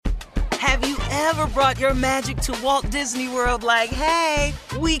Have you ever brought your magic to Walt Disney World like, hey,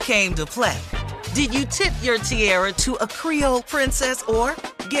 we came to play? Did you tip your tiara to a Creole princess or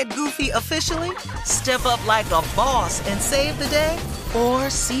get goofy officially? Step up like a boss and save the day? Or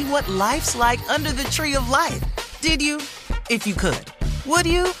see what life's like under the tree of life? Did you? If you could. Would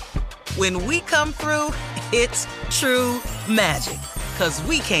you? When we come through, it's true magic. 'Cause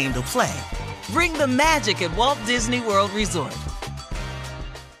we came to play. Bring the magic at Walt Disney World Resort.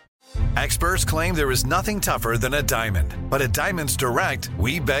 Experts claim there is nothing tougher than a diamond. But at Diamonds Direct,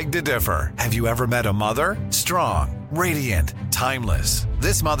 we beg to differ. Have you ever met a mother? Strong, radiant, timeless.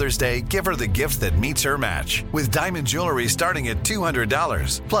 This Mother's Day, give her the gift that meets her match. With diamond jewelry starting at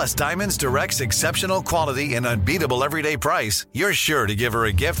 $200. Plus Diamonds Direct's exceptional quality and unbeatable everyday price, you're sure to give her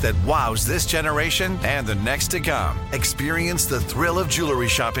a gift that wows this generation and the next to come. Experience the thrill of jewelry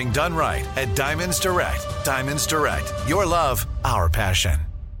shopping done right at Diamonds Direct. Diamonds Direct. Your love, our passion.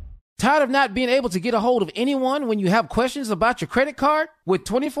 Tired of not being able to get a hold of anyone when you have questions about your credit card? With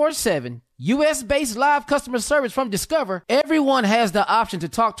 24/7 U.S.-based live customer service from Discover, everyone has the option to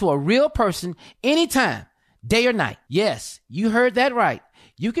talk to a real person anytime, day or night. Yes, you heard that right.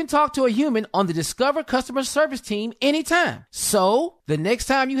 You can talk to a human on the Discover customer service team anytime. So, the next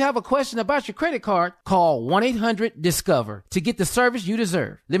time you have a question about your credit card, call 1-800-DISCOVER to get the service you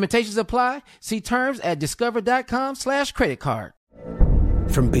deserve. Limitations apply. See terms at discover.com/creditcard.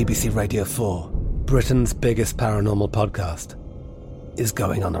 From BBC Radio 4, Britain's biggest paranormal podcast is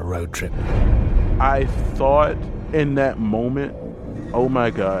going on a road trip. I thought in that moment, oh my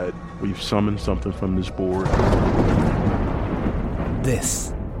God, we've summoned something from this board.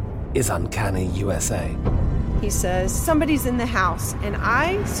 This is Uncanny USA. He says, somebody's in the house, and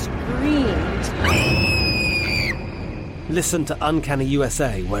I screamed. Listen to Uncanny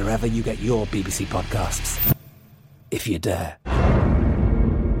USA wherever you get your BBC podcasts, if you dare.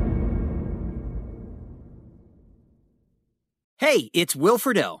 Hey, it's Will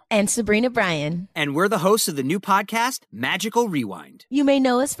Friedle. And Sabrina Bryan. And we're the hosts of the new podcast, Magical Rewind. You may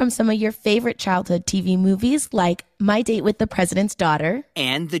know us from some of your favorite childhood TV movies like My Date with the President's Daughter.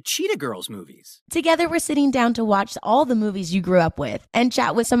 And the Cheetah Girls movies. Together, we're sitting down to watch all the movies you grew up with and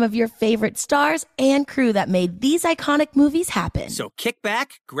chat with some of your favorite stars and crew that made these iconic movies happen. So kick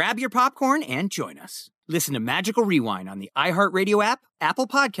back, grab your popcorn, and join us. Listen to Magical Rewind on the iHeartRadio app, Apple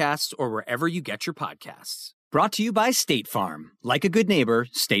Podcasts, or wherever you get your podcasts. Brought to you by State Farm. Like a good neighbor,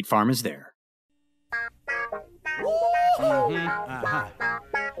 State Farm is there. Y'all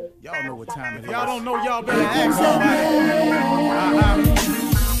know what time it is. Y'all don't know, y'all better ask somebody.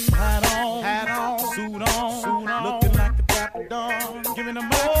 Hat on, suit on, looking like a dapper dog, giving them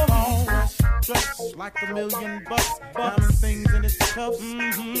all dressed like $1 million, diamond things in his cuffs.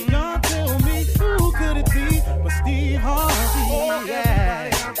 Y'all tell me who could it be but Steve Harvey? Oh, yeah.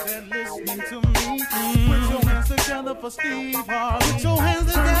 Everybody out there listening to me. Put your hands together for Steve Harvey. Put your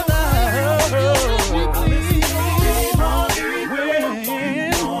hands together. Steve Harvey.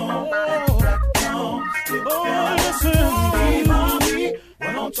 Listen, Steve Harvey.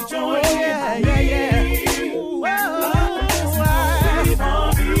 Why don't you join me? Yeah. Steve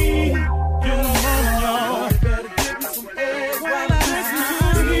Harvey. Get him on, y'all. Better give me some eggs while I listen to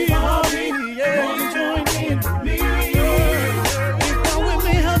Steve Harvey. Yeah, join in with me. If you're with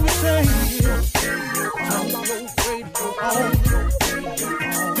me, help me say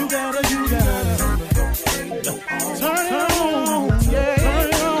you gotta turn it on, yeah, turn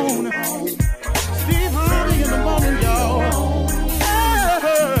it on. Steve Harvey in the morning, y'all.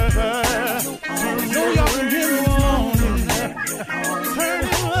 So y'all can hear me on. Turn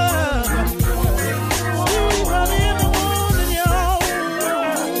it up. Steve Harvey in the morning, y'all.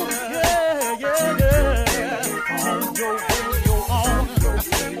 Yeah. Turn your radio on.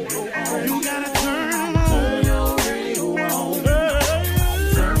 You gotta turn your radio on.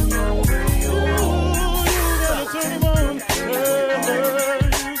 Turn your radio on. You gotta turn it on.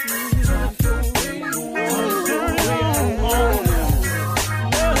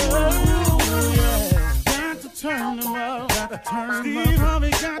 Steve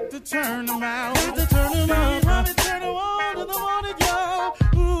Harvey got to turn them out. Got to turn them out. Steve Harvey turn them on to the morning, y'all.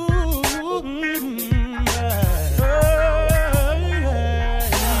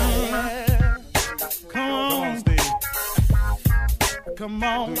 Come on, Steve. Come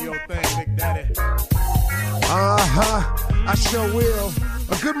on. Do your thing, Big Daddy. I sure will.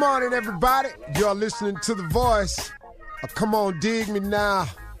 Good morning, everybody. You're listening to The Voice. Come on, dig me now.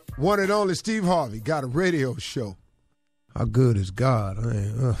 One and only Steve Harvey got a radio show. How good is God?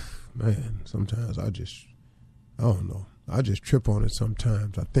 Man, sometimes I don't know. I just trip on it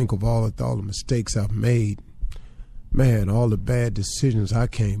sometimes. I think of all the mistakes I've made. man, all the bad decisions I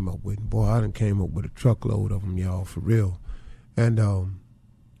came up with. Boy, I done came up with a truckload of them, y'all, for real. And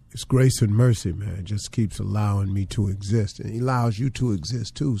it's grace and mercy, man. It just keeps allowing me to exist. And he allows you to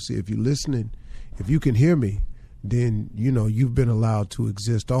exist, too. See, if you're listening, if you can hear me, then, you've been allowed to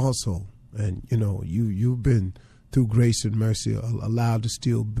exist also. And, you've been, through grace and mercy, allowed to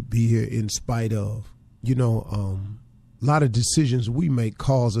still be here in spite of. A lot of decisions we make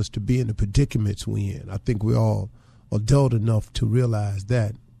cause us to be in the predicaments we in. I think we all adult enough to realize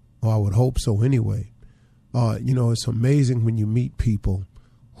that, or I would hope so anyway. It's amazing when you meet people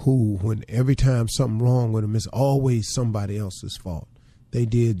who, when every time something wrong with them, it's always somebody else's fault. They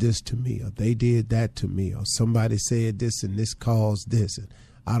did this to me, or they did that to me, or somebody said this and this caused this. And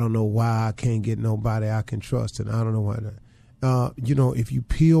I don't know why I can't get nobody I can trust, and I don't know why that. If you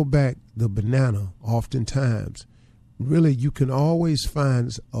peel back the banana, oftentimes, really you can always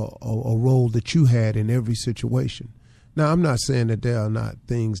find a role that you had in every situation. Now, I'm not saying that there are not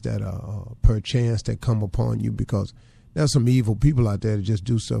things that are perchance that come upon you, because there's some evil people out there that just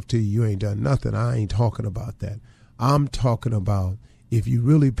do stuff to you. You ain't done nothing. I ain't talking about that. I'm talking about, if you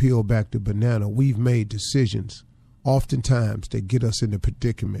really peel back the banana, we've made decisions oftentimes that get us in a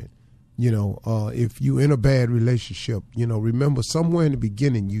predicament. If you in a bad relationship, remember somewhere in the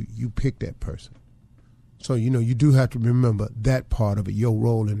beginning you picked that person. So, you do have to remember that part of it, your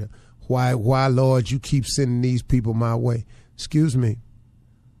role in it. Why, Lord, you keep sending these people my way? Excuse me.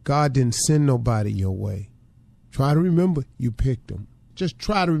 God didn't send nobody your way. Try to remember you picked them. Just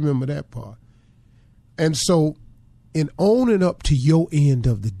try to remember that part. And so, in owning up to your end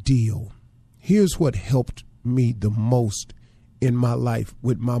of the deal, here's what helped me the most in my life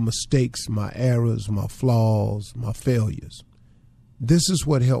with my mistakes, my errors, my flaws, my failures. This is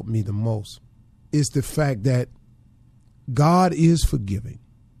what helped me the most, is the fact that God is forgiving.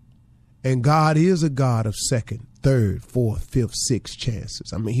 And God is a God of second, third, fourth, fifth, sixth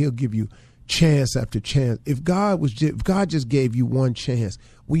chances. I mean, he'll give you chance after chance. If God just gave you one chance,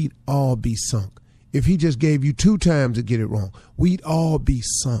 we'd all be sunk. If he just gave you 2 times to get it wrong, we'd all be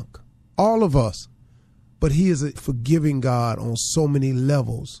sunk. All of us. But he is a forgiving God on so many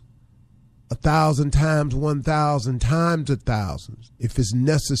levels. 1,000 times, 1,000 times 1,000. If it's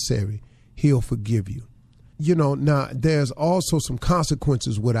necessary, he'll forgive you. Now there's also some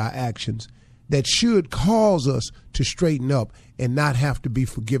consequences with our actions that should cause us to straighten up and not have to be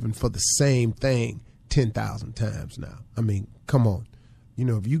forgiven for the same thing 10,000 times now. I mean, come on.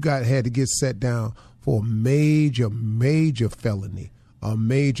 If you had to get set down for a major felony, a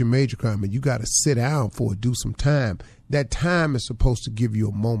major crime, and you got to sit down for it, do some time, that time is supposed to give you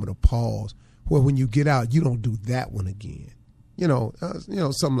a moment of pause where when you get out, you don't do that one again.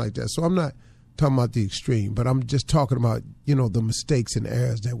 Something like that. So I'm not talking about the extreme, but I'm just talking about, the mistakes and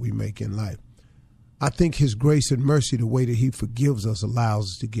errors that we make in life. I think his grace and mercy, the way that he forgives us,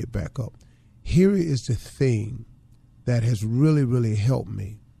 allows us to get back up. Here is the thing that has really, really helped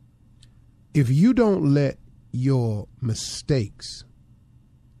me. If you don't let your mistakes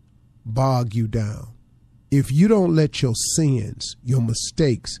bog you down, if you don't let your sins, your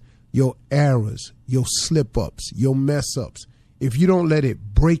mistakes, your errors, your slip-ups, your mess-ups, if you don't let it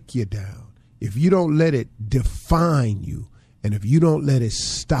break you down, if you don't let it define you, and if you don't let it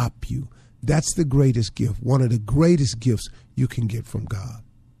stop you, that's the greatest gift, one of the greatest gifts you can get from God.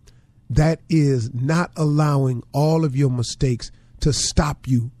 That is not allowing all of your mistakes to stop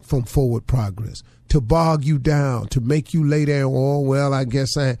you from forward progress, to bog you down, to make you lay there, I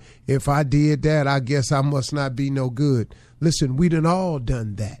guess if I did that, I guess I must not be no good. Listen, we done all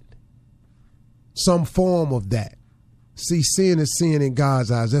done that. Some form of that. See, sin is sin in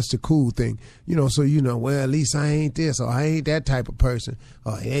God's eyes. That's the cool thing. So at least I ain't this, or I ain't that type of person.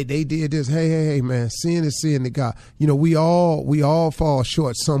 Or hey, they did this. Hey, man, sin is sin to God. We all fall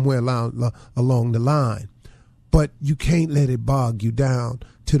short somewhere along the line. But you can't let it bog you down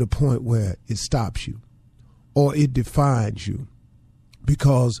to the point where it stops you or it defines you.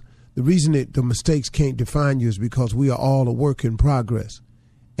 Because the reason that the mistakes can't define you is because we are all a work in progress,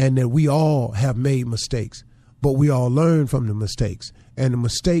 and that we all have made mistakes. But we all learn from the mistakes, and the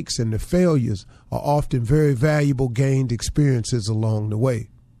mistakes and the failures are often very valuable gained experiences along the way.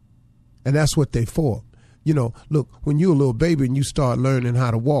 And that's what they're for. Look, when you're a little baby and you start learning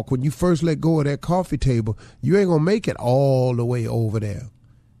how to walk, when you first let go of that coffee table, you ain't going to make it all the way over there.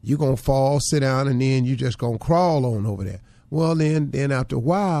 You're going to fall, sit down, and then you just going to crawl on over there. Well, then after a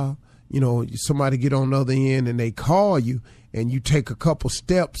while, somebody get on the other end and they call you, and you take a couple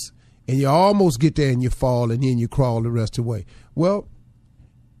steps, and you almost get there and you fall, and then you crawl the rest of the way. Well,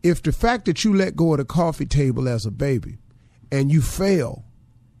 if the fact that you let go of the coffee table as a baby and you fail,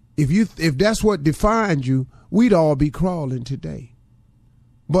 If that's what defined you, we'd all be crawling today.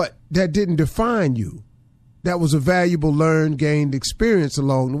 But that didn't define you. That was a valuable learned, gained experience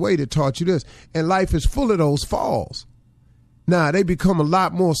along the way that taught you this. And life is full of those falls. Now, they become a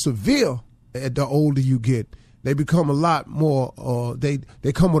lot more severe the older you get. They become a lot more, they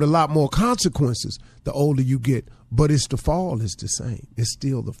come with a lot more consequences the older you get. But it's the fall is the same. It's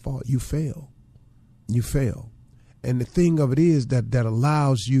still the fall. You fail. You fail. And the thing of it is that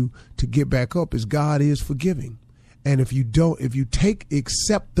allows you to get back up is God is forgiving. And if you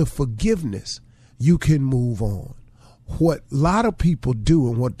accept the forgiveness, you can move on. What a lot of people do,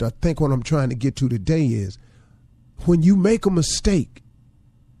 and what I think what I'm trying to get to today is, when you make a mistake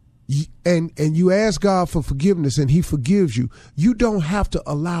and you ask God for forgiveness and he forgives you, you don't have to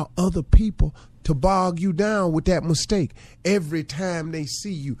allow other people to bog you down with that mistake. Every time they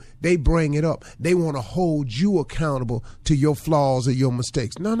see you, they bring it up. They want to hold you accountable to your flaws or your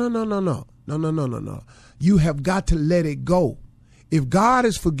mistakes. No. You have got to let it go. If God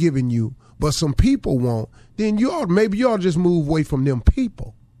has forgiven you, but some people won't, then maybe you ought to just move away from them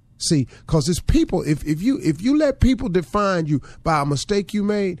people. See, because it's people, if you let people define you by a mistake you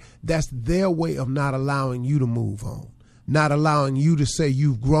made, that's their way of not allowing you to move on, not allowing you to say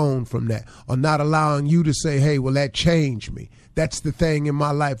you've grown from that, or not allowing you to say, hey, well, that changed me. That's the thing in my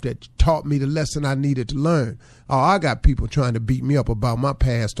life that taught me the lesson I needed to learn. Oh, I got people trying to beat me up about my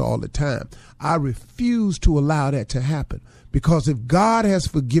past all the time. I refuse to allow that to happen, because if God has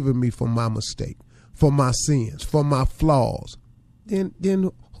forgiven me for my mistake, for my sins, for my flaws,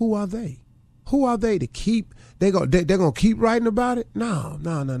 then who are they? Who are they to keep? They're gonna keep writing about it? No,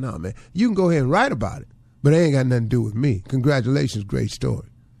 man. You can go ahead and write about it, but it ain't got nothing to do with me. Congratulations, great story.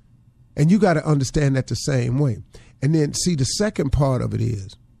 And you got to understand that the same way. And then see, the second part of it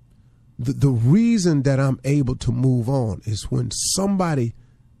is the reason that I'm able to move on is when somebody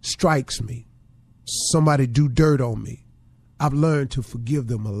strikes me, somebody do dirt on me, I've learned to forgive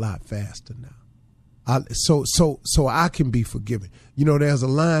them a lot faster now. So I can be forgiven. You know, there's a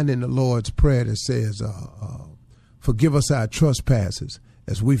line in the Lord's Prayer that says, forgive us our trespasses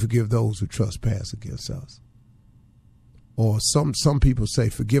as we forgive those who trespass against us. Or some people say,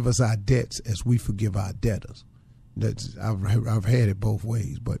 forgive us our debts as we forgive our debtors. I've had it both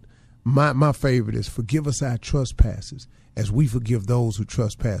ways, but my favorite is forgive us our trespasses as we forgive those who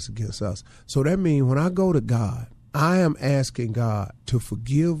trespass against us. So that means when I go to God, I am asking God to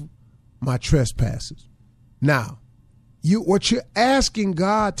forgive my trespasses. Now, what you're asking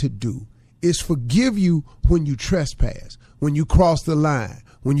God to do is forgive you when you trespass, when you cross the line,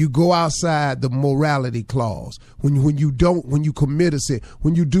 when you go outside the morality clause, when you commit a sin,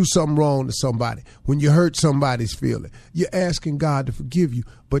 when you do something wrong to somebody, when you hurt somebody's feeling. You're asking God to forgive you.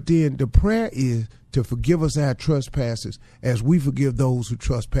 But then the prayer is to forgive us our trespasses as we forgive those who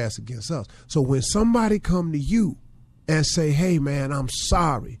trespass against us. So when somebody come to you and say, hey, man, I'm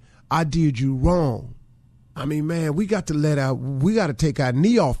sorry, I did you wrong. I mean, man, we got to take our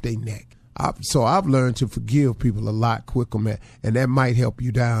knee off their neck. So I've learned to forgive people a lot quicker, man, and that might help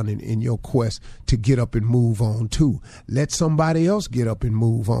you down in your quest to get up and move on too. Let somebody else get up and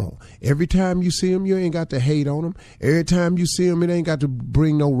move on. Every time you see them, you ain't got to hate on them. Every time you see them, it ain't got to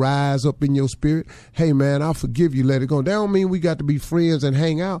bring no rise up in your spirit. Hey, man, I forgive you. Let it go. That don't mean we got to be friends and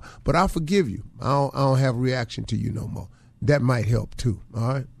hang out, but I forgive you. I don't have a reaction to you no more. That might help too. All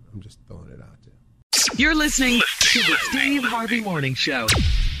right. I'm just throwing it out there. You're listening to the Steve Harvey Morning Show.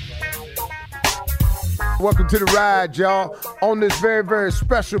 Welcome to the ride, y'all. On this very, very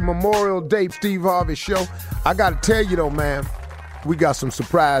special Memorial Day Steve Harvey show, I got to tell you, though, man, we got some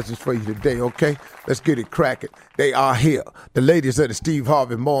surprises for you today, okay? Let's get it cracking. They are here. The ladies of the Steve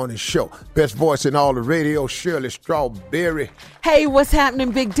Harvey Morning Show. Best voice in all the radio, Shirley Strawberry. Hey, what's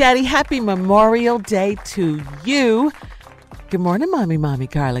happening, Big Daddy? Happy Memorial Day to you. Good morning, Mommy,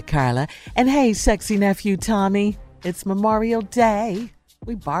 Carla. And hey, sexy nephew, Tommy. It's Memorial Day.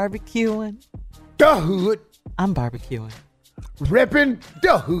 We barbecuing. The hood. I'm barbecuing. Repping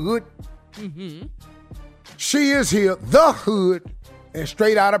the hood. Mm-hmm. She is here, the hood, and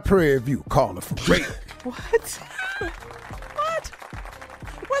straight out of Prairie View. Call her for real. What?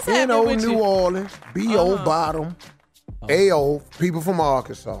 What's happening with New you? Orleans, B.O. Bottom, A.O. people from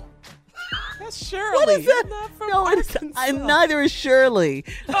Arkansas. That's Shirley. What is that? Neither is Shirley.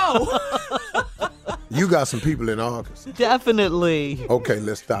 Oh. You got some people in Arkansas. Definitely. Okay,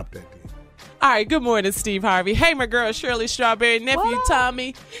 let's stop that then. All right, good morning, Steve Harvey. Hey, my girl, Shirley Strawberry, nephew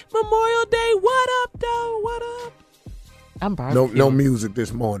Tommy. Memorial Day, what up, though? What up? I'm barbecuing. No music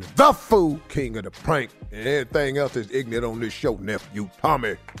this morning. The fool, king of the prank, and everything else is ignorant on this show, nephew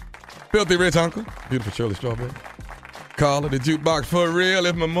Tommy. Filthy Rich Uncle, beautiful Shirley Strawberry. Caller, the jukebox for real.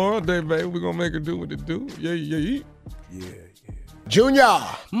 It's Memorial Day, baby. We're going to make it do what it do. Yeah. Junior.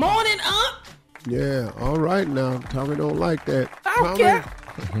 Morning, Unc. Yeah, all right now. Tommy don't like that. I don't care.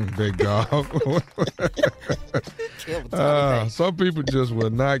 Big dog. Some people just will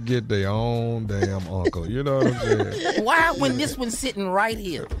not get their own damn uncle. You know what I'm saying? Why when this one's sitting right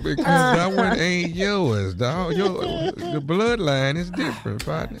here? Because that one ain't yours, dog. The bloodline is different,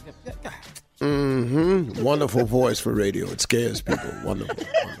 partner. Mm-hmm. Wonderful voice for radio. It scares people. Wonderful.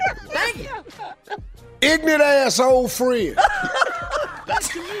 Thank you. Ignorant ass old friend.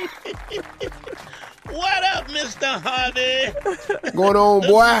 What up, Mr. Harvey? Going on,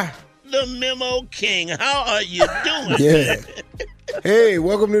 boy? The Memo King. How are you doing? Yeah. Hey,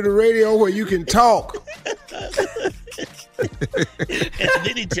 welcome to the radio where you can talk. And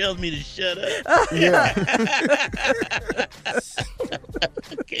then he tells me to shut up. Yeah.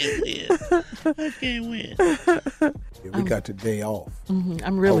 I can't win. Yeah, we got the day off. Mm-hmm.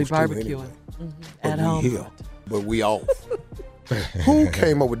 I'm really barbecuing anyway. at home. Here, but we off. Who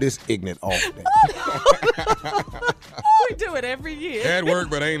came up with this ignorant off day? We do it every year. At work,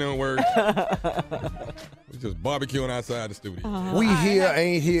 but ain't no work. We just barbecuing outside the studio. We here,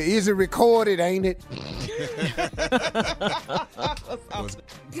 ain't here. Is it recorded, ain't it?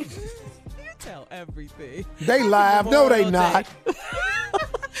 You tell everything. They live. No, they not.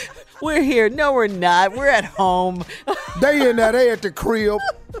 We're here. No, we're not. We're at home. They in there. They at the crib.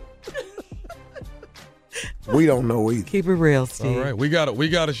 We don't know either. Keep it real, Steve. All right. We got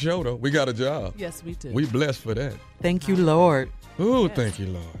a show, though. We got a job. Yes, we do. We blessed for that. Thank you, Lord. Ooh, thank you,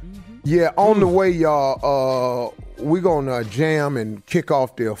 Lord. Mm-hmm. Yeah, on the way, y'all, we're going to jam and kick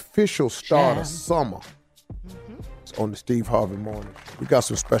off the official start of summer. It's on the Steve Harvey Morning. We got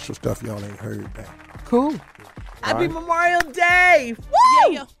some special stuff y'all ain't heard back. Cool. Happy Memorial Day.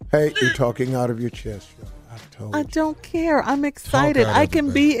 Woo! Yeah. Hey, you're talking out of your chest, y'all. I don't care. I'm excited. I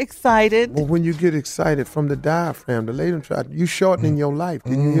can be excited. Well, when you get excited from the diaphragm, the lady tried. You shortening your life.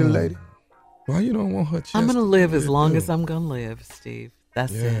 Didn't you hear, lady? Why you don't want her chest? I'm going to live as long as I'm going to live, Steve.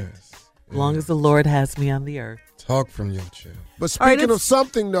 That's it. As long as the Lord has me on the earth. Talk from your chest. But speaking of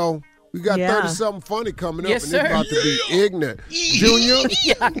something, though, we got Yeah. 30-something funny coming up, Yes, and sir. it's about to be ignorant. Junior,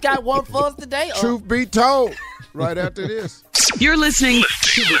 Yeah, I got one for us today. truth be told, right after this. You're listening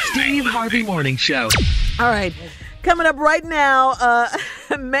to the Steve Harvey Morning Show. All right. Coming up right now,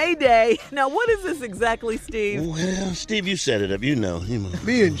 May Day. Now, what is this exactly, Steve? Well, Steve, you set it up. You know.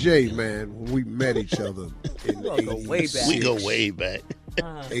 Me and Jay, man, when we met each other in We'll go way back. We go way back.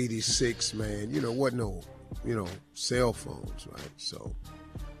 86, man. Wasn't no, cell phones, right? So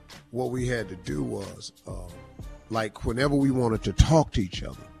what we had to do was, like, whenever we wanted to talk to each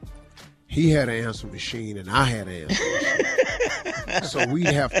other, he had an answer machine and I had an answer machine. So we'd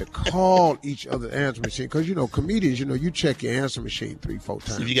have to call each other answer machine because, comedians, you check your answer machine 3-4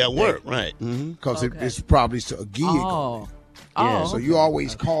 times. If you got work, right. Because it's probably a gig. Oh. Yeah, so you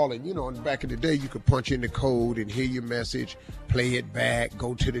always calling, and back in the day, you could punch in the code and hear your message, play it back,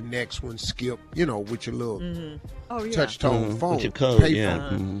 go to the next one, skip, with your little touch tone phone. With your code,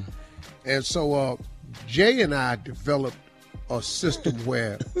 phone. And so Jay and I developed a system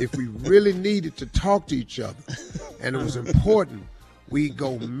where if we really needed to talk to each other and it was important, we'd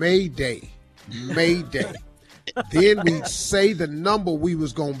go Mayday. Then we'd say the number we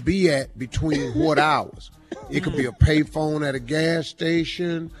was going to be at between what hours. It could be a payphone at a gas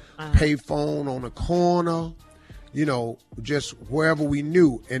station, payphone on a corner, just wherever we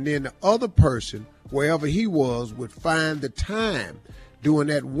knew. And then the other person, wherever he was, would find the time during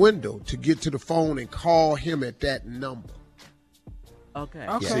that window to get to the phone and call him at that number. Okay.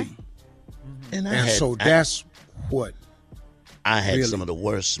 See? And So that's what I had really? some of the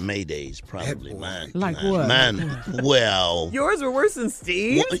worst Maydays, probably. Mine. Like what? Mine, well. Yours were worse than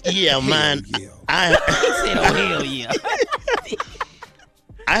Steve? Yeah, mine. Yeah. Hell yeah.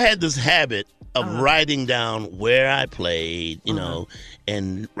 I had this habit of writing down where I played,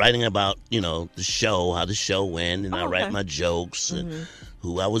 and writing about, the show, how the show went, and I write my jokes and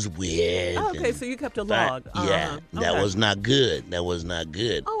who I was with. Oh, okay, and so you kept a log. Yeah, that was not good. That was not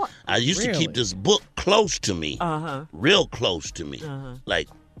good. Oh, I used to keep this book close to me, real close to me. Like,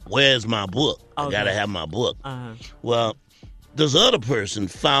 where's my book? I gotta have my book. Well, this other person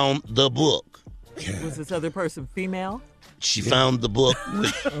found the book. Was this other person female? She found the book,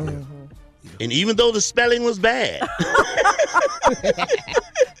 and even though the spelling was bad,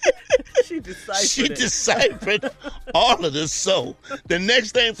 She deciphered deciphered all of this. So the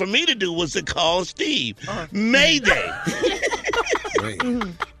next thing for me to do was to call Steve. Mayday.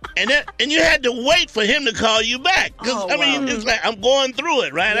 And you had to wait for him to call you back. Because, it's like, I'm going through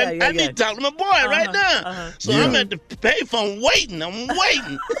it, right? I need to talk to my boy right now. So I'm at the payphone waiting. I'm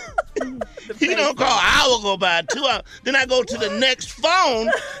waiting. He don't call. An hour go by, 2 hours. Then I go to the next phone,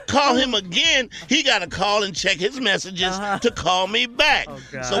 call him again. He got to call and check his messages to call me back.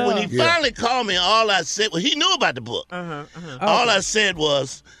 So when he finally called me, all I said, well, he knew about the book. All I said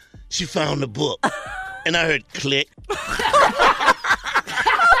was, she found the book. And I heard click.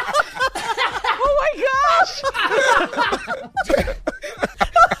 Oh my gosh!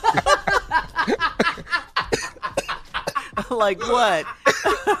 Like what?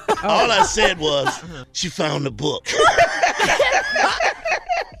 All I said was, she found the book.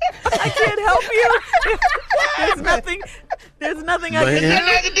 I can't help you. There's nothing I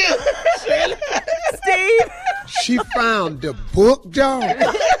can do. Steve. She found the book, dog.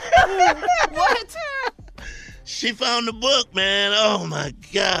 What? She found the book, man. Oh my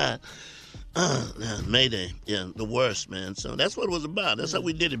God. Mayday. Yeah, the worst, man. So that's what it was about. That's how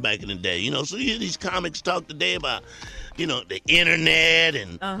we did it back in the day. You know, so you hear these comics talk today about, you know, the internet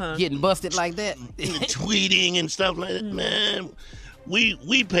and getting busted like that. Tweeting and stuff like that. Man,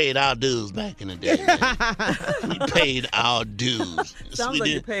 we paid our dues back in the day, man. We paid our dues. Sounds like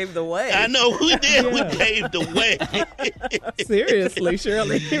you paved the way. I know, we did. We paved the way. Seriously,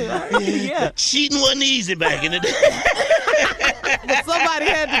 Shirley. Right? Yeah. Cheating wasn't easy back in the day. But somebody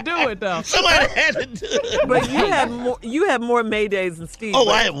had to do it, though. Somebody had to do it. But you had more Maydays than Steve. Oh,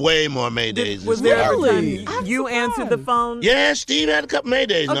 I had way more Maydays. Was there ever time you answered the phone? Yeah, Steve had a couple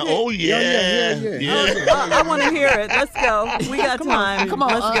Maydays. Okay. Now, oh, yeah. I want to hear it. Let's go. We got time. Come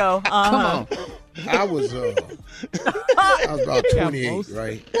on. Let's go. Come on. I was about 28,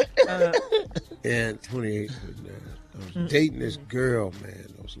 right? And 28. I was dating this girl, man.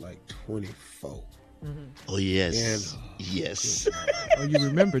 I was like 24. Oh, yes. And, yes. Oh, you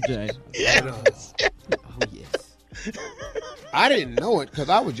remember, Jay? Yes. Oh, yes. I didn't know it because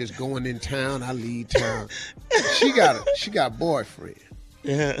I was just going in town. I leave town. She got a boyfriend.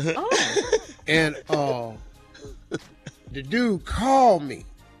 Yeah. And the dude called me.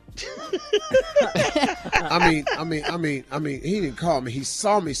 I mean, he didn't call me. He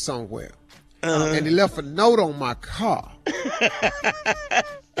saw me somewhere. And he left a note on my car.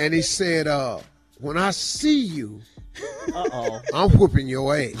 And he said, when I see you, I'm whooping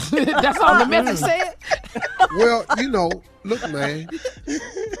your ass. That's all the message said? Well, you know, look, man.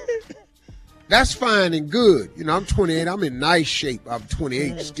 That's fine and good. You know, I'm 28. I'm in nice shape. I'm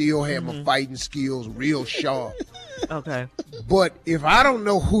 28. Still have my fighting skills real sharp. Okay. But if I don't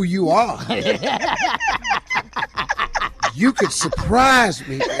know who you are, you could surprise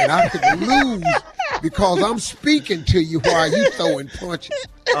me and I could lose because I'm speaking to you while you throwing punches.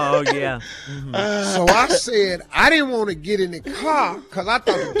 Oh, yeah. So I said, I didn't want to get in the car because I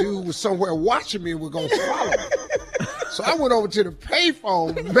thought the dude was somewhere watching me and was going to follow me. So I went over to the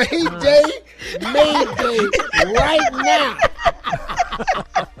payphone, Mayday, right now.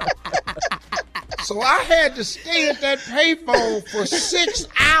 So I had to stay at that payphone for 6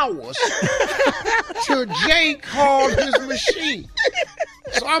 hours till Jay called his machine.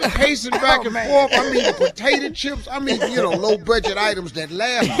 So I'm pacing back and forth. I'm eating potato chips. I'm eating, low budget items that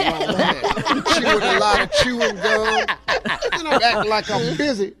last long. Chewing a lot of chewing gum. Acting like I'm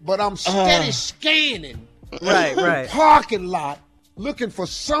busy, but I'm steady scanning. Right. Parking lot looking for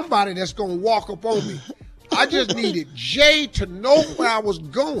somebody that's going to walk up on me. I just needed Jay to know where I was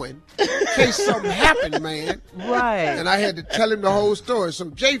going in case something happened, man. Right. And I had to tell him the whole story. So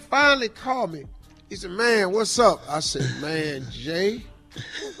Jay finally called me. He said, man, what's up? I said, man, Jay,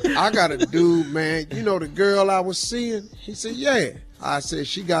 I got a dude, man. You know the girl I was seeing? He said, yeah. I said,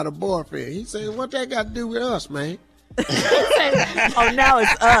 she got a boyfriend. He said, what that got to do with us, man? Oh, now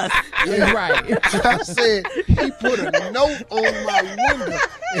it's us. Yeah. Right. I said, he put a note on my window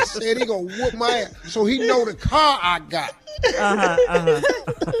and said he gonna whoop my ass. So he know the car I got.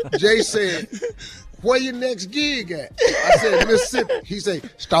 Jay said, where your next gig at? I said, Mississippi. He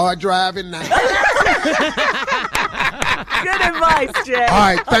said, start driving now. Good advice, Jay. All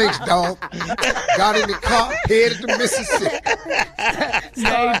right, thanks, dog. Got in the car, headed to Mississippi.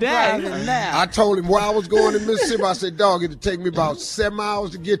 Stay down. I told him where I was going in Mississippi. I said, dog, it'll take me about 7 hours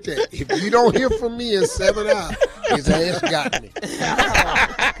to get there. If you don't hear from me in 7 hours, his ass got me.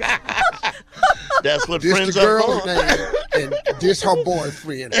 That's what this friends the are girl's for. name, and this her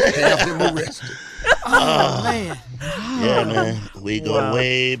boyfriend. Have him arrested. Oh, man. Yeah, man. We go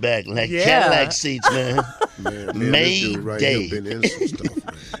way back. Like Cadillac seats, man. Mayday. Been in some stuff,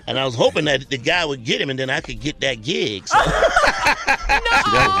 man. And I was hoping that the guy would get him and then I could get that gig. So.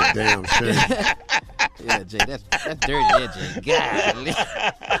 That was a damn shame. Yeah, Jay, that's dirty, yeah, Jay. Golly.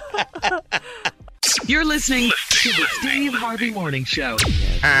 You're listening to the Steve Harvey Morning Show.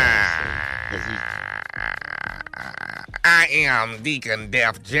 I am Deacon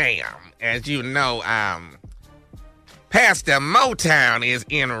Def Jam. As you know, Pastor Motown is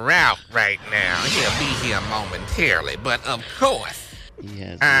en route right now. He'll be here momentarily, but of course,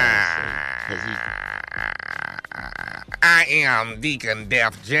 I am Deacon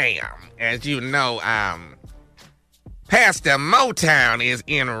Def Jam. As you know, Pastor Motown is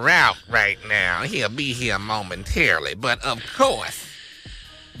en route right now. He'll be here momentarily, but of course,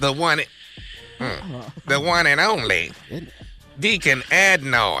 the one and only Deacon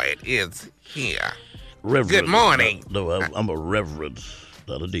Adnoid is here. Reverend. Good morning. No, I'm a reverend,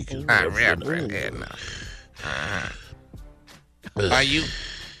 not a deacon. Reverend Adnoid.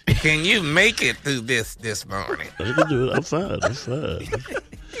 Can you make it through this morning? I can do it. I'm fine.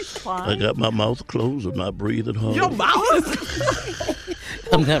 I got my mouth closed. I'm not breathing hard. Your mouth?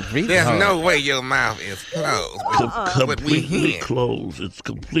 I'm not breathing There's hard. no way your mouth is closed. But we Completely hear. closed. It's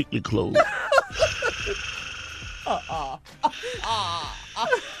completely closed.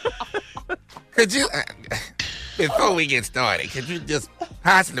 Could you, before we get started, could you just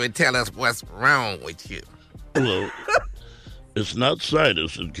possibly tell us what's wrong with you? Well, it's not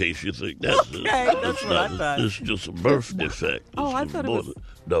sinus, in case you think that's it. that's what I thought. It's just a birth defect. Oh, I It's thought it was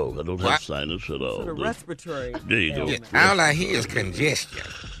No, I don't have What? sinus at all. sort of respiratory. There you go. All I hear is congestion.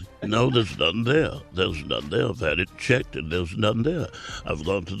 No, there's none there. There's none there. I've had it checked, and there's none there. I've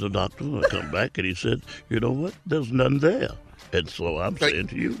gone to the doctor, and I come back, and he said, you know what? There's none there. And so I'm saying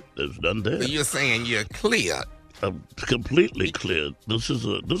to you, there's none there. So you're saying you're clear. I'm completely clear. This is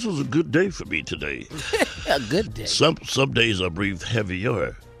a good day for me today. A good day. Some days I breathe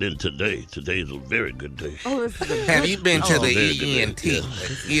heavier than today. Today is a very good day. Oh, this is a Have you been to very the good ENT, day,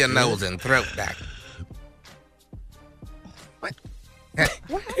 the ear, nose, and throat doctor? What?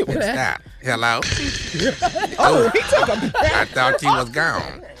 Stop. Hello? I thought you was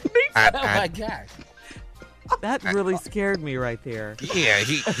gone. Oh my gosh. That really scared me right there. Yeah,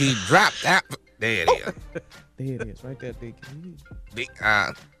 he dropped out. There it is. There it is, right there, Deacon.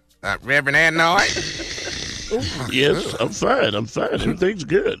 Reverend Adnoid? Yes, I'm fine. Everything's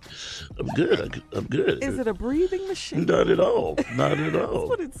good. I'm good. Is it a breathing machine? Not at all. Not at That's all.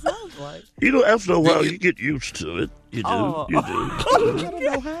 what it sounds like. You know, after a while, you get used to it. You do. Oh. You do. I don't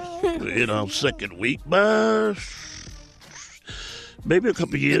know how. You know, second week, maybe a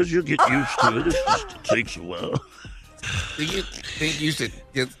couple of years, you'll get used to it. It takes a while. Do you think you should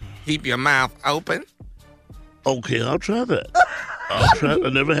just keep your mouth open? Okay, I'll try that. I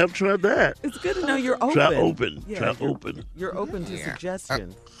never have tried that. It's good to know you're open. Try open. Yeah, Try you're- open. You're open to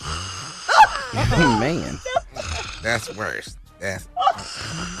suggestions. Man. That's worse. That's.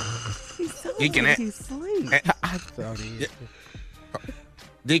 He sounds Deacon like Ad- he's asleep. I thought he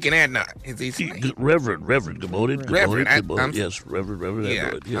Deacon Adnoid, is he asleep? Reverend, good morning. Good Reverend, morning, good morning. I'm- Yes, Reverend. Yeah,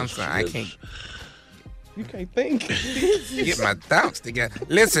 Edward, yes, I'm sorry, I yes. can't You can't think. get my thoughts together.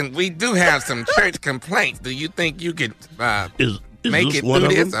 Listen, we do have some church complaints. Do you think you could Is make this it one through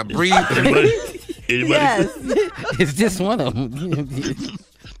of this them? or breathe through Anybody? it? Anybody? It's just one of them.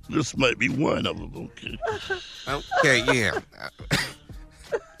 This might be one of them. Okay. Okay,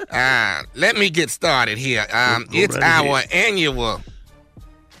 yeah. Let me get started here. Go It's right our ahead. annual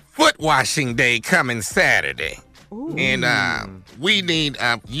foot washing day coming Saturday. And we need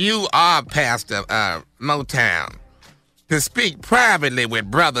you or Pastor Motown to speak privately with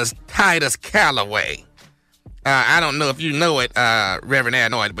brothers Titus Calloway. I don't know if you know it, Reverend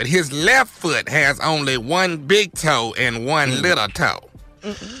Adnoid, but his left foot has only one big toe and one little toe.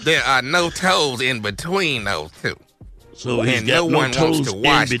 There are no toes in between those two. So he's and got no no one toes wants to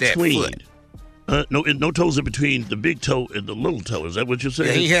wash in that between. foot. No toes in between the big toe and the little toe. Is that what you're Yeah,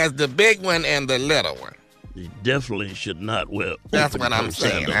 saying? he has the big one and the little one. He definitely should not wear That's open what I'm toe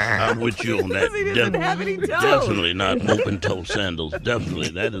saying. sandals. I'm with you on that. He doesn't have any toes. Definitely not open toe sandals. Definitely,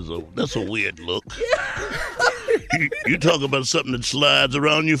 that's a weird look. You talk about something that slides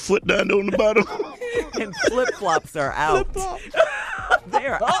around your foot down on the bottom. And flip-flops are out.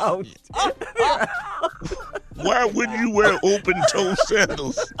 They're out. Why would you wear open toe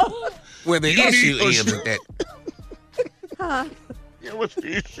sandals? Well, the You issue need a is shoe. that Yeah, what's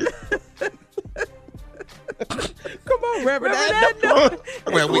the issue? Come on, Reverend.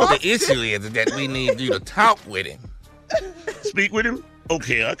 the issue is that we need you to talk with him. Speak with him?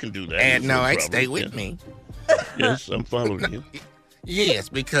 Okay, I can do that. And There's no no, problem. stay with me. Yes, I'm following you. Yes,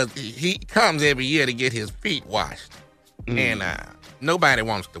 because he comes every year to get his feet washed, and nobody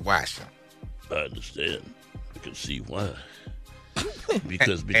wants to wash them. I understand. I can see why.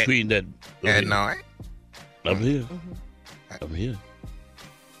 Because between that... And no, I'm here. I'm here.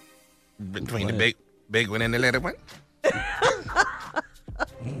 Between the big one and the little one?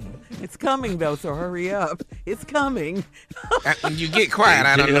 It's coming, though, so hurry up. It's coming. You get quiet.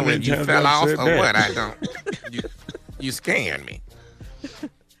 I don't know if you fell off or that. what. I don't. You scaring me.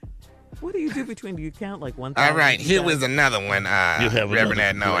 What do you do between? Do you count like 1,000? All right, here was another one. You have Reverend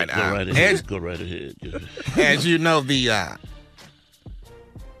another. Adnoid. Go right ahead. Go right ahead. As you know, the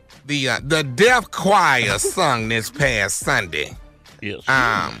deaf choir sung this past Sunday. Yes.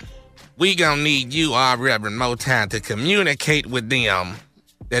 We gonna need you, our Reverend Motown, to communicate with them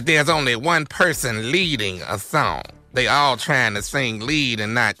that there's only one person leading a song. They all trying to sing lead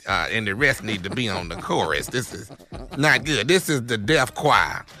and not, and the rest need to be on the chorus. This is not good. This is the deaf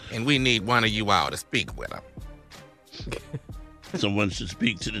choir, and we need one of you all to speak with them. Someone should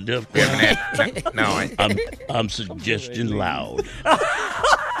speak to the deaf choir. No, I'm suggesting loud.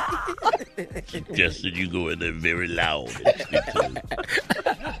 Suggesting you go in there very loud and speak to them.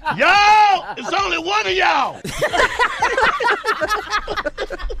 Y'all! It's only one of y'all!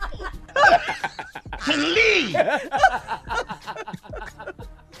 To lead!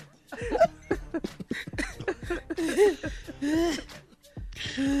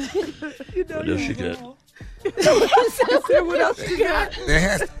 What else you got? What else you got?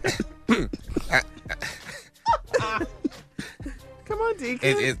 Come on,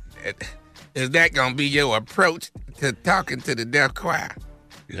 Deacon. Is that gonna be your approach to talking to the deaf choir?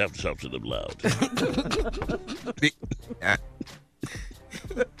 You have to talk to them loud.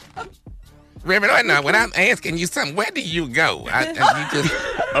 Reverend, I know when I'm asking you something, where do you go?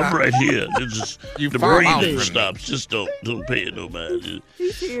 I'm right here. The breathing stops. Just don't pay it no mind.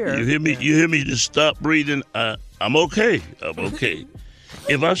 He's here. You hear me? Just stop breathing. I'm okay. I'm okay.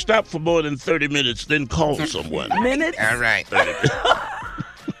 If I stop for more than 30 minutes, then call someone. Minutes? All right. 30 minutes.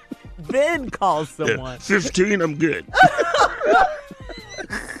 Then call someone. 15, I'm good.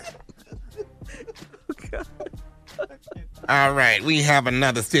 All right, we have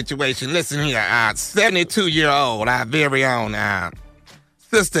another situation. Listen here, 72-year-old, our very own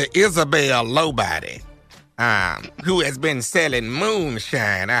Sister Isabel Lowbody, who has been selling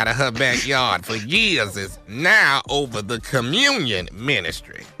moonshine out of her backyard for years, is now over the communion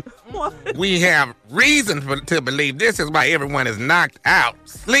ministry. What? We have reason to believe this is why everyone is knocked out,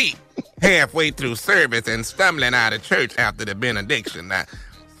 sleep halfway through service and stumbling out of church after the benediction. Now,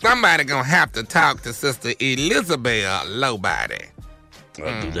 somebody gonna have to talk to Sister Elizabeth Lowbody.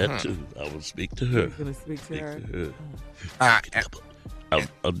 I'll do that too. I will speak to her. You're gonna speak to her? I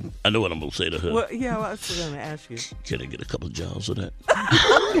know what I'm gonna say to her. Well, yeah, I was gonna ask you. Can I get a couple of jars of that?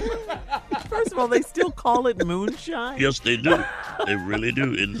 First of all, they still call it moonshine? Yes, they do. They really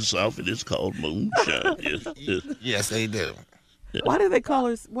do. In the South, it is called moonshine. Yes, they do. Yeah. Why do they call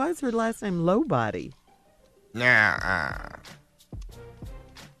her? Why is her last name Lowbody? Now,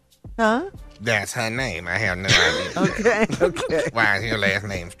 Huh? That's her name. I have no idea. Okay. Why is your last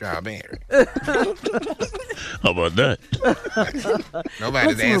name Strawberry? How about that?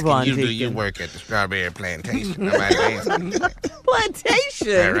 Nobody's Let's move asking on, you, do Deacon. you work at the Strawberry Plantation? Nobody's asking you.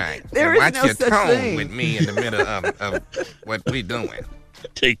 Plantation? All right. There So is watch no your such tone thing. with me in the middle of what we doing.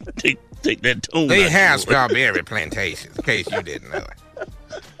 Take that tone. They out have your- strawberry plantations, in case you didn't know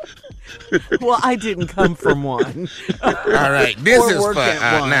it. Well, I didn't come from one. All right, this Or is work for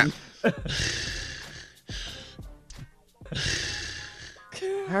at one. now.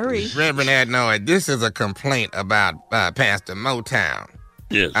 Hurry. Reverend Adnoid, this is a complaint about Pastor Motown.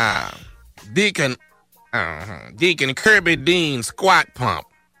 Yes. Deacon Kirby Dean Squat Pump.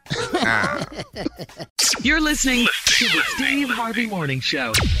 You're listening to the Steve Harvey Morning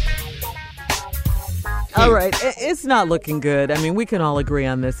Show. All right, it's not looking good. I mean, we can all agree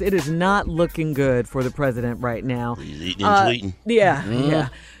on this. It is not looking good for the president right now. He's eating and tweeting. Yeah.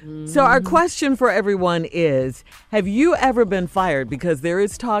 So our question for everyone is, have you ever been fired? Because there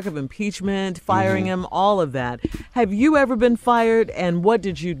is talk of impeachment, firing him, all of that. Have you ever been fired, and what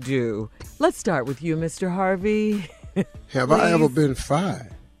did you do? Let's start with you, Mr. Harvey. Have I ever been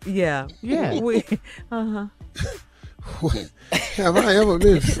fired? Yeah. Yeah. Have I ever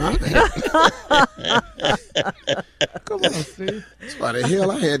been fired? Come on, Steve. That's why the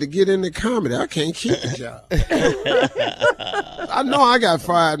hell I had to get into comedy. I can't keep the job. I know I got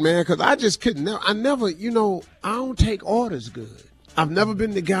fired, man, because I just couldn't. I never, I don't take orders good. I've never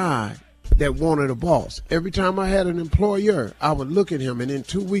been the guy that wanted a boss. Every time I had an employer, I would look at him, and in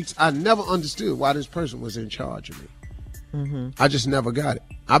 2 weeks, I never understood why this person was in charge of me. I just never got it.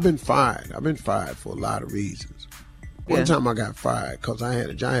 I've been fired. I've been fired for a lot of reasons. One time I got fired because I had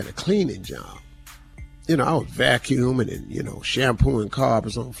a cleaning job. I was vacuuming and, shampooing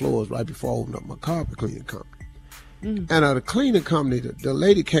carpets on floors right before I opened up my carpet cleaning company. And the cleaning company, the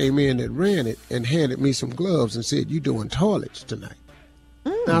lady came in that ran it and handed me some gloves and said, "You doing toilets tonight?"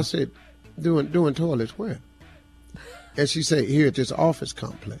 And I said, doing toilets where? And she said, "Here at this office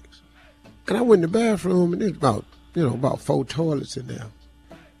complex." And I went in the bathroom, and there's about 4 toilets in there.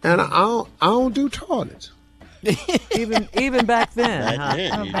 And I don't do toilets. even back then. Back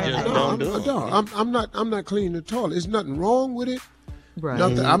then, you just don't do it. I'm not cleaning the toilet. There's nothing wrong with it. Right.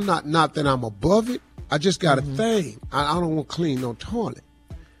 Nothing. Not that I'm above it. I just got a thing. I don't want to clean no toilet.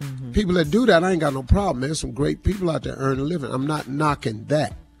 People that do that, I ain't got no problem. There's some great people out there earning a living. I'm not knocking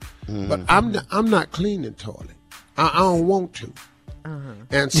that. But I'm not cleaning toilet. I don't want to.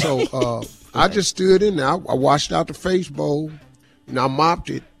 And so I just stood in there. I washed out the face bowl. I mopped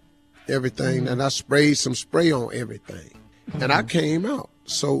it, everything, and I sprayed some spray on everything. And I came out.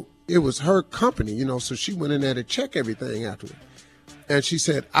 So it was her company, so she went in there to check everything afterward. And she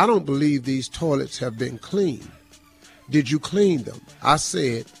said, "I don't believe these toilets have been cleaned. Did you clean them?" I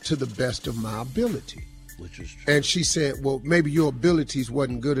said, "To the best of my ability." Which is true. And she said, "Well, maybe your abilities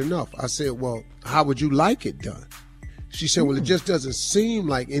wasn't good enough." I said, "Well, how would you like it done?" She said, "Well, it just doesn't seem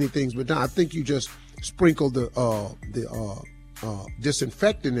like anything's been done. I think you just sprinkled the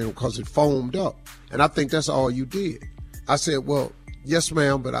disinfectant in it because it foamed up. And I think that's all you did." I said, "Well, yes,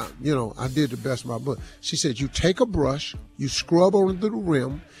 ma'am, but I did the best of my ability." She said, "You take a brush, you scrub on the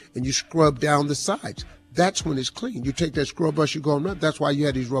rim, and you scrub down the sides. That's when it's clean. You take that scrub brush, you go around. That's why you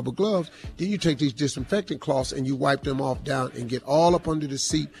had these rubber gloves. Then you take these disinfectant cloths and you wipe them off down and get all up under the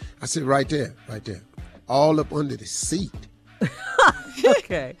seat." I said, right there. All up under the seat.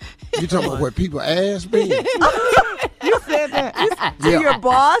 Okay. You talking about where people ass been? You said that to your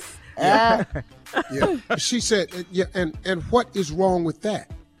boss? Yeah. She said, and what is wrong with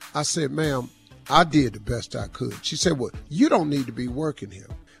that? I said, "Ma'am, I did the best I could." She said, "Well, you don't need to be working here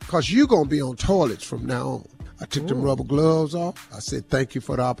because you're going to be on toilets from now on." I took them rubber gloves off. I said, "Thank you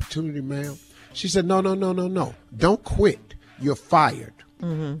for the opportunity, ma'am." She said, No. Don't quit. You're fired."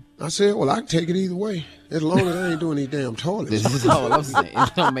 I said, "Well, I can take it either way as long as I ain't doing these damn toilets." That's all I'm saying.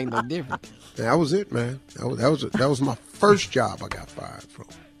 It don't make no difference. That was it, man. That was my first job I got fired from.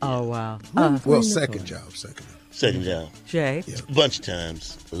 Oh, wow. Well, second job. Second job. Jay? Yeah. A bunch of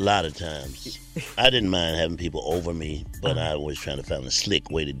times. A lot of times. I didn't mind having people over me, but I was trying to find a slick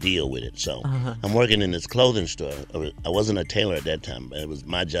way to deal with it. So I'm working in this clothing store. I wasn't a tailor at that time, but it was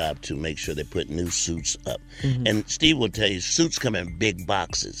my job to make sure they put new suits up. And Steve will tell you, suits come in big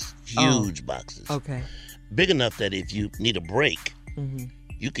boxes, huge boxes. Okay. Big enough that if you need a break,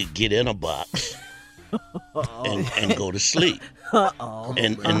 you could get in a box and go to sleep.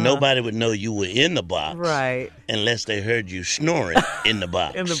 And nobody would know you were in the box. Right. Unless they heard you snoring in the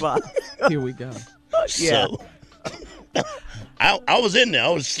box. In the box. Here we go. So I was in there. I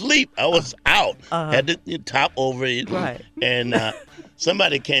was asleep. I was out. Had the top over it. Right. And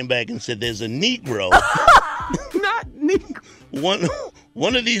somebody came back and said, "There's a Negro." Not Negro.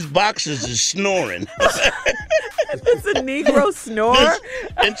 One of these boxes is snoring. It's a Negro snore?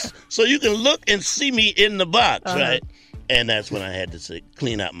 And so you can look and see me in the box, right? And that's when I had to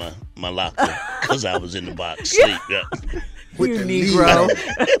clean out my locker because I was in the box sleep. Yeah. You Negro.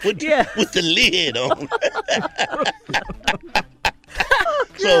 With the lid on.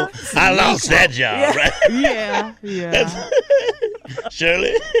 So I lost that job, right? Yeah.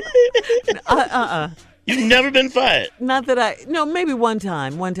 Shirley? You've never been fired? Not that no, maybe one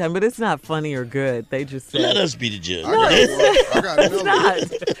time, but it's not funny or good. They just said. Let us be the judge. I It's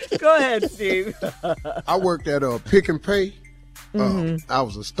not. Go ahead, Steve. I worked at Pick and Pay. I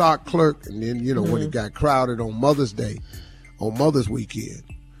was a stock clerk, and then, when it got crowded on Mother's Day, on Mother's Weekend,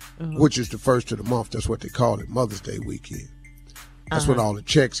 which is the first of the month, that's what they call it, Mother's Day weekend. That's when all the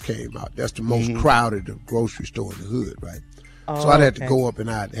checks came out. That's the most crowded grocery store in the hood, right? So I'd have to go up and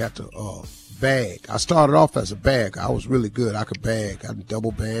I'd have to bag. I started off as a bag. I was really good. I could bag. I could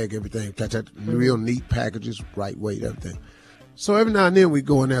double bag everything. Real neat packages, right weight, everything. So every now and then we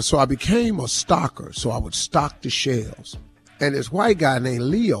go in there. So I became a stocker. So I would stock the shelves. And this white guy named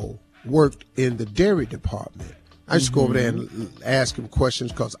Leo worked in the dairy department. I used to go over there and ask him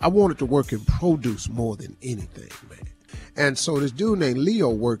questions because I wanted to work in produce more than anything, man. And so this dude named Leo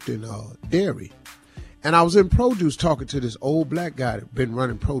worked in dairy. And I was in produce talking to this old black guy that been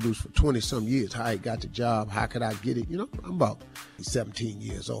running produce for 20-some years, how he got the job, how could I get it? I'm about 17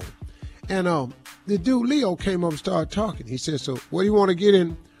 years old. And the dude, Leo, came up and started talking. He said, "So what do you want to get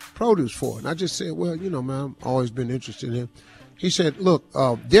in produce for?" And I just said, "Well, man, I've always been interested in him." He said, "Look,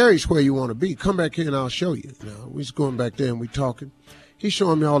 dairy's where you want to be. Come back here and I'll show you." We was going back there and we talking. He's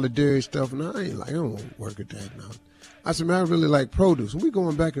showing me all the dairy stuff, and I don't want to work at that now. I said, "Man, I really like produce." And we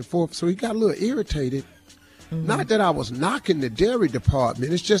going back and forth. So he got a little irritated Not that I was knocking the dairy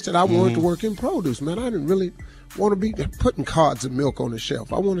department. It's just that I wanted to work in produce, man. I didn't really want to be putting cartons of milk on the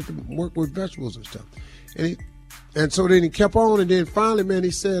shelf. I wanted to work with vegetables and stuff. And so then he kept on, and then finally, man,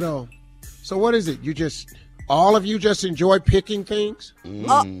 he said, so what is it? All of you just enjoy picking things?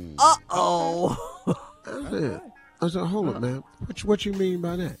 Uh-oh. I said, hold on, man. What you mean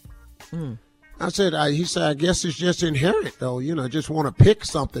by that? I said, he said, I guess it's just inherent, though. Just want to pick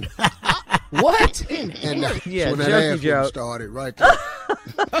something. What? And that's when that ass one started right there.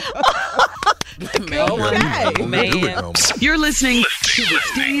 Man. You're listening to the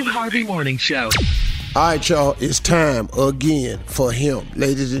Steve Harvey Morning Show. All right, y'all. It's time again for him.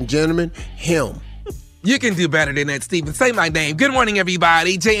 Ladies and gentlemen, him. You can do better than that, Stephen. Say my name. Good morning,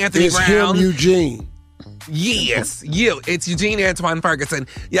 everybody. J. Anthony Brown. It's him, Eugene. Yes, you. It's Eugene Antoine Ferguson.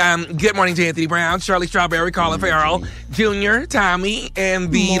 Good morning, J. Anthony Brown, Shirley Strawberry, Colin Farrell, Jr., Tommy,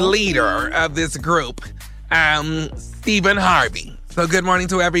 and the leader of this group, Stephen Harvey. So good morning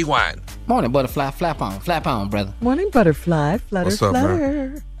to everyone. Morning, butterfly. Flap on, brother. Morning, butterfly. Flutter, What's up, flutter.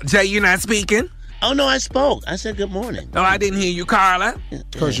 man? Jay, you not speaking? Oh, no, I spoke. I said good morning. No, I didn't hear you, Carla.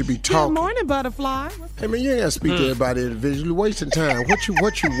 Because you be talking. Good morning, butterfly. Hey, man, you ain't got to speak to everybody individually. Wasting time. What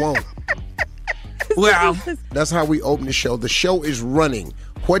you want? Well, that's how we open the show. The show is running.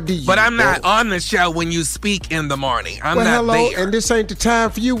 What do you But I'm not want? on the show when you speak in the morning. I'm not hello, there. and this ain't the time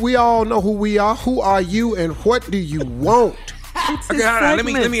for you. We all know who we are. Who are you, and what do you want? Okay, hold on.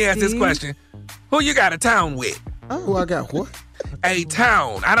 Let me ask this question. Who you got a town with? Who I got what? A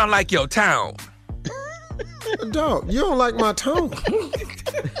town. I don't like your town. Dog, you don't like my tone.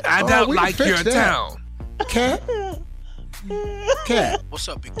 I don't we can like fix your that. town. Cat? What's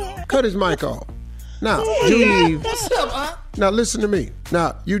up, big dog? Cut his mic off. Now, What's up, huh? Now listen to me.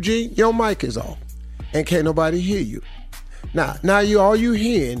 Now, Eugene, your mic is off, and can't nobody hear you. Now all you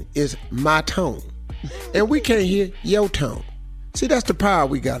hearing is my tone, and we can't hear your tone. See, that's the power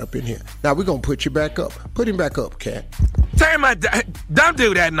we got up in here. Now we're gonna put you back up. Put him back up, Cat. Don't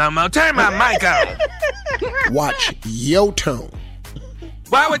do that no more. Turn my mic on. Watch your tone.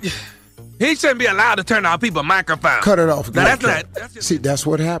 Why would you? He shouldn't be allowed to turn off people's microphones. Cut it off. Now, See, that's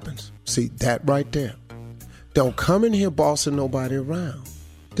what happens. See, that right there. Don't come in here bossing nobody around.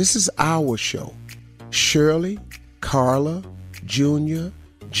 This is our show. Shirley, Carla, Junior,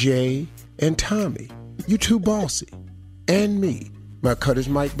 Jay, and Tommy. You too bossy. And me. Now cut his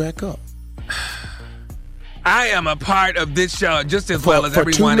mic back up. I am a part of this show just as well as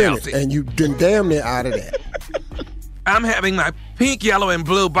everyone for 2 else. minutes, and you've been damn near out of that. I'm having my pink, yellow, and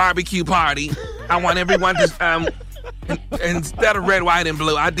blue barbecue party. I want everyone to, instead of red, white, and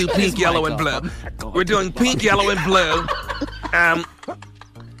blue, I do pink, yellow, and blue. We're doing pink, yellow, and blue.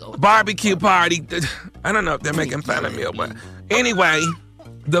 Barbecue party. I don't know if they're making fun of me, but anyway,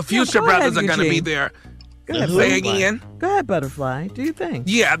 the Fuchsia brothers are going to be there. Go ahead, Say Butterfly. again. Go ahead, Butterfly. Do you think?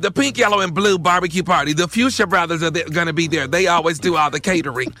 Yeah, the pink, yellow, and blue barbecue party. The Fuchsia brothers are going to be there. They always do all the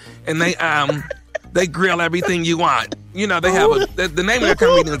catering, and they grill everything you want. You know, they have the name of their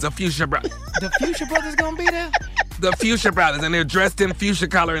company is the Fuchsia Brothers. The Fuchsia Brothers gonna be there? The Fuchsia Brothers, and they're dressed in fuchsia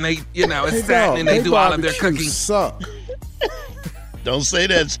color, and they, it's satin, and they do all of their cooking. Suck. Don't say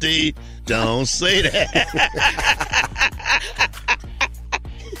that, Steve. Don't say that.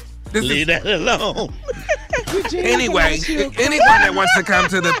 Leave that alone. Anyway, anyone that wants to come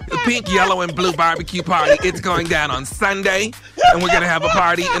to the pink, yellow, and blue barbecue party, it's going down on Sunday, and we're going to have a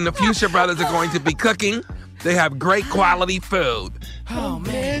party, and the Fuchsia brothers are going to be cooking. They have great quality food. Oh,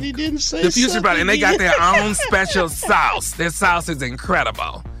 man, he didn't say the Fuchsia brothers, and they got their own special sauce. Their sauce is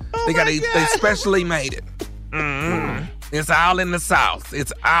incredible. They specially made it. Mm-hmm. It's all in the sauce.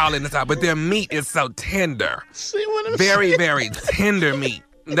 It's all in the sauce, but their meat is so tender. See what I'm very, saying? very tender meat.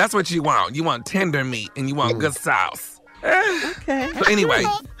 That's what you want. You want tender meat, and you want good sauce. Okay. So anyway.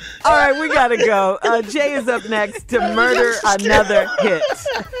 All right, we got to go. Jay is up next to murder another hit.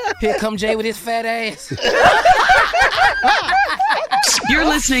 Here come Jay with his fat ass. You're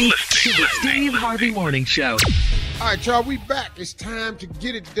listening to the Steve Harvey Morning Show. All right, y'all, we back. It's time to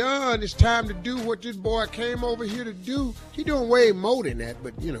get it done. It's time to do what this boy came over here to do. He doing way more than that,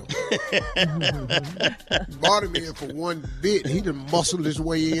 but, brought him in for one bit. He done muscled his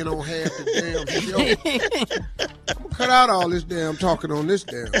way in on half the damn show. I'm gonna cut out all this damn talking on this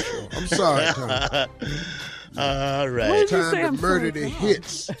damn show. I'm sorry, Tom. All right. It's time to murder the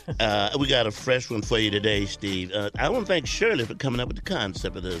hits. We got a fresh one for you today, Steve. I want to thank Shirley for coming up with the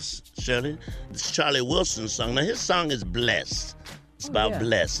concept of this. Shirley, it's Charlie Wilson's song. Now, his song is Blessed. It's about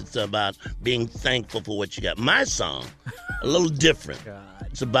blessed. It's about being thankful for what you got. My song, a little different.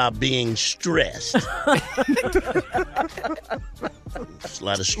 It's about being stressed. There's a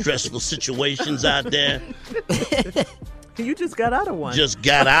lot of stressful situations out there. You just got out of one. Just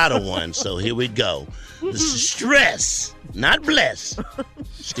got out of one, so here we go. This is stress, not bless.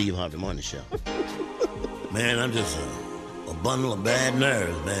 Steve Harvey Morning Show. Man, I'm just a bundle of bad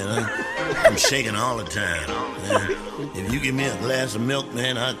nerves, man. I'm shaking all the time. Man. If you give me a glass of milk,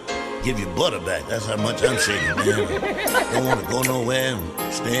 man, I'll give you butter back. That's how much I'm shaking, man. I don't want to go nowhere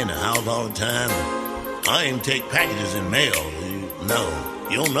and stay in the house all the time. I ain't take packages in mail. No,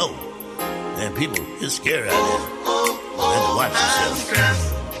 you don't know. Man, people, it's scary out there. You have to watch yourself.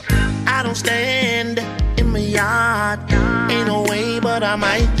 I don't stand in my yard. Ain't no way, but I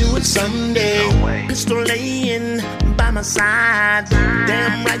might do it someday. No pistol laying by my side.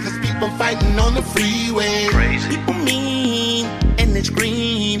 Damn right, 'cause people fighting on the freeway. Crazy. People mean and they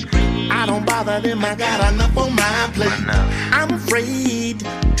scream. I don't bother them, I got enough on my plate. I'm afraid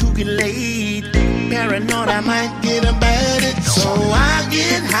to get laid. Paranoid I might get a bad hit. So I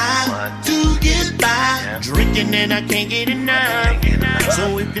get high to get by. Drinking and I can't get enough.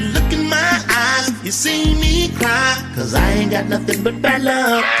 So if you look in my eyes, you see me cry. 'Cause I ain't got nothing but bad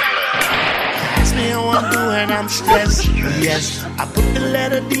luck. Ask me how I'm doing, I'm stressed. Yes, I put the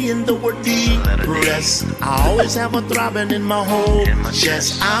letter D in the word depressed. I always have a throbbing in my whole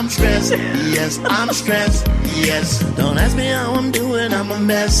chest. I'm stressed. Yes, I'm stressed. Yes, don't ask me how I'm doing, I'm a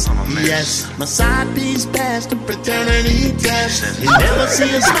mess. Yes, my side piece passed the paternity test. You never see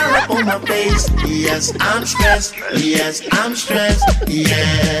a smile up on my face. Yes, I'm stressed. Yes, I'm stressed.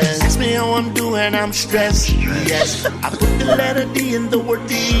 Yes, ask me how I'm doing, I'm stressed. Yes, I put the letter D in the word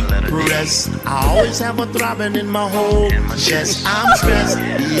depressed. I always have a throbbing in my whole chest. I'm stressed.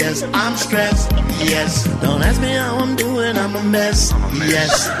 Yes, I'm stressed. Yes, don't ask me how I'm doing, I'm a mess.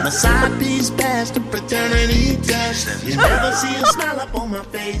 Yes, my side piece passed the paternity test. You never see a smile up on my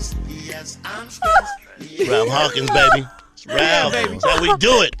face. Yes, I'm stressed. Ralph Hawkins, baby. It's Ralph. That's how we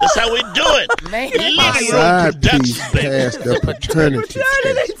do it. That's how we do it. My side piece past the paternity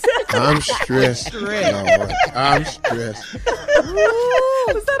test. I'm stressed. Lord, I'm stressed.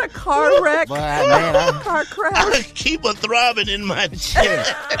 Was that a car wreck? Car crash? I keep a throbbing in my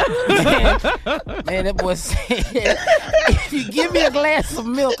chest. Man, that boy said, if you give me a glass of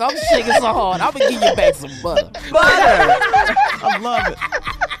milk, I'm shaking so hard, I'm going to give you back some butter. I love it.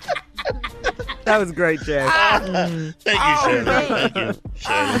 That was great, Jay. Thank you, Shirley.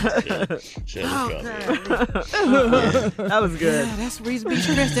 Thank you, Shirley. That was good. Yeah, that's the reason we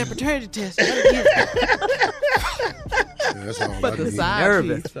stressed that paternity test. That's all But I the need. side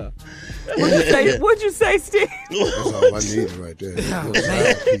nervous. What'd you say, Steve? That's all I needed right there.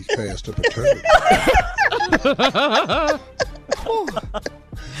 Side piece past the paternity.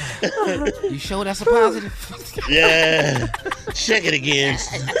 You sure that's a positive? Yeah. Check it again.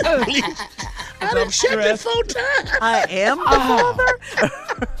 Please. I done checked it 4 times. I am the father.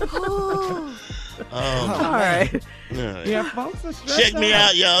 All right. Yeah, folks are stressed Check me out.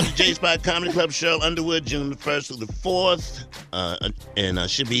 out, y'all. The J-Spot Comedy Club show, Underwood, June the 1st through the 4th. And I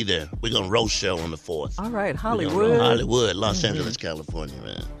should be there. We're going to roast show on the 4th. All right, Hollywood. We're gonna Hollywood, Los Angeles, California,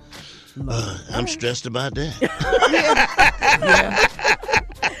 man. I'm stressed about that. Yeah.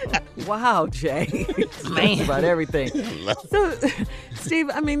 Wow, Jay. Man. About everything. So,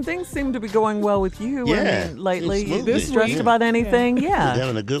 Steve, I mean, things seem to be going well with you. Yeah, I mean, lately. smoothly. You stressed about anything? Yeah. We're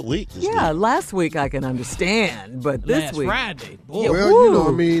having a good week this week. Last week I can understand, but this Last week. Friday. Yeah, Well, woo. you know,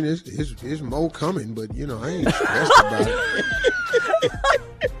 I mean, it's more coming, but, you know, I ain't stressed about it.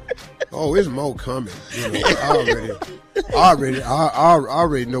 Oh, it's more coming. You know, I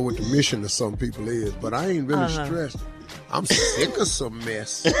already know what the mission of some people is, but I ain't really stressed. I'm sick of some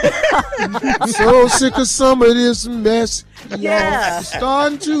mess. I'm so sick of some of this mess, y'all. Yeah. It's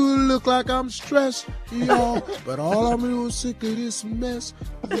starting to look like I'm stressed, y'all. But all I'm real sick of this mess,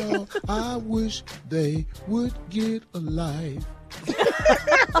 y'all. I wish they would get a life.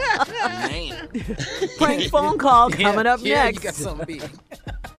 Man. Prank phone call coming up Yeah, next. you got something big.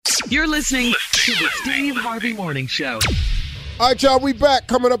 You're listening to the Steve Harvey Morning Show. All right, y'all, we back.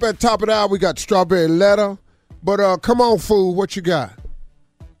 Coming up at the top of the hour, we got Strawberry Letter. But come on, fool, what you got?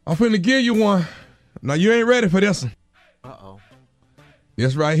 I'm finna give you one. Now, you ain't ready for this one. Uh-oh.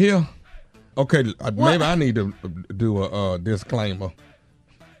 This right here. Okay, maybe I need to do a disclaimer.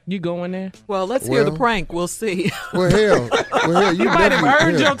 You going there? Well, let's hear the prank. We'll see. Well, hell, You might have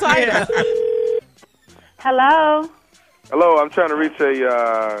earned your title. Hello. Hello, I'm trying to reach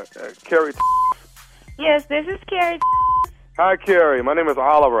a Carrie. Yes, this is Carrie. Hi, Carrie. My name is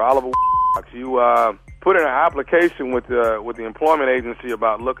Oliver. You put in an application with the employment agency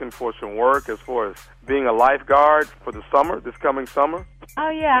about looking for some work as far as being a lifeguard for the summer, this coming summer. Oh,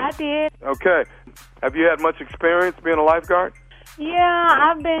 yeah, I did. Okay. Have you had much experience being a lifeguard? Yeah,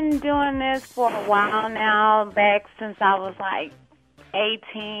 I've been doing this for a while now, back since I was like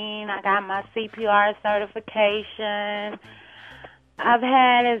 18. I got my CPR certification. I've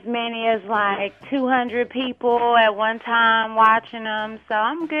had as many as like 200 people at one time watching them, so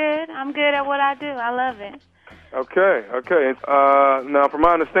I'm good. I'm good at what I do. I love it. Okay. Now, from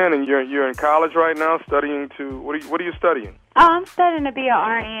my understanding, you're in college right now, studying to what are you studying? Oh, I'm studying to be a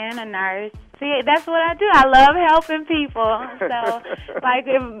RN, a nurse. See, that's what I do. I love helping people. So, like,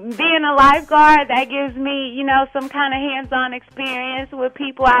 being a lifeguard, that gives me, some kind of hands-on experience with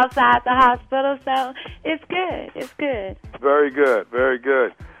people outside the hospital. So, it's good. It's good. Very good. Very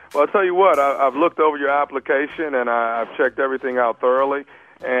good. Well, I'll tell you what, I've looked over your application, and I've checked everything out thoroughly,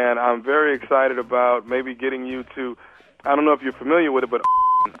 and I'm very excited about maybe getting you to, I don't know if you're familiar with it, but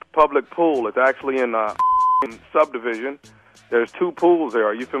public pool. It's actually in subdivision. There's 2 pools there.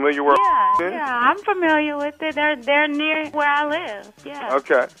 Are you familiar with Yeah, I'm familiar with it. They're near where I live. Yeah.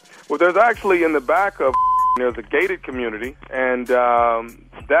 Okay. Well, there's actually in the back of there's a gated community, and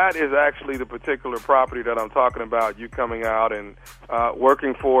that is actually the particular property that I'm talking about. You coming out and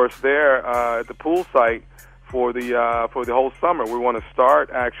working for us there at the pool site for the whole summer. We want to start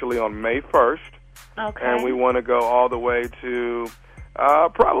actually on May 1st, and we want to go all the way to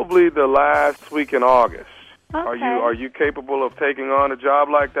probably the last week in August. Okay. Are you capable of taking on a job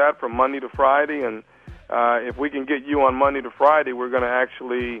like that from Monday to Friday? And if we can get you on Monday to Friday, we're going to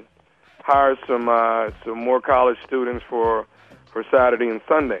actually hire some more college students for Saturday and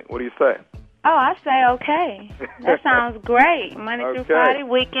Sunday. What do you say? Oh, I say okay. That sounds great. Monday through Friday,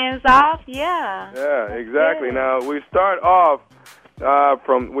 weekends off. Yeah. Yeah, exactly. Good. Now we start off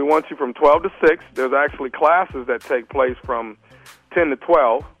we want you from 12 to 6. There's actually classes that take place from 10 to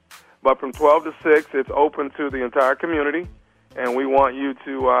 12. But from 12 to 6, it's open to the entire community, and we want you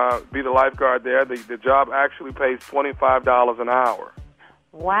to be the lifeguard there. The job actually pays $25 an hour.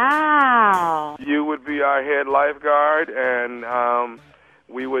 Wow. You would be our head lifeguard, and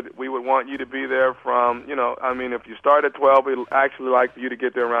we would want you to be there from, if you start at 12, we'd actually like for you to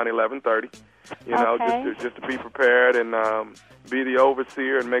get there around 11:30, just to be prepared and be the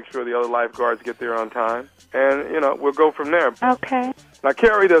overseer and make sure the other lifeguards get there on time. And, we'll go from there. Okay. Now,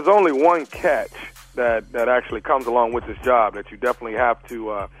 Carrie, there's only one catch that actually comes along with this job that you definitely have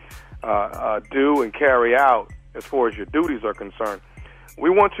to do and carry out as far as your duties are concerned.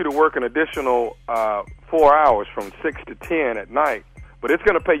 We want you to work an additional 4 hours from 6 to 10 at night, but it's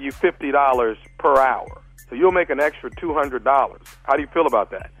going to pay you $50 per hour. So you'll make an extra $200. How do you feel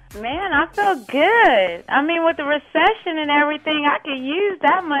about that? Man, I feel good. I mean, with the recession and everything, I could use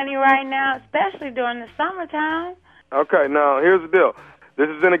that money right now, especially during the summertime. Okay, now here's the deal. This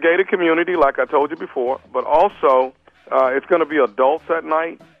is in a gated community, like I told you before, but also it's going to be adults at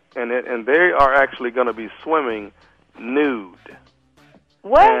night, and they are actually going to be swimming nude.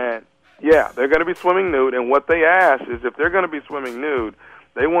 What? And, yeah, they're going to be swimming nude, and what they ask is if they're going to be swimming nude,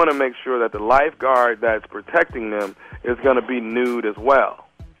 they want to make sure that the lifeguard that's protecting them is going to be nude as well.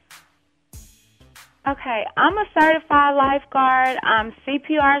 Okay, I'm a certified lifeguard. I'm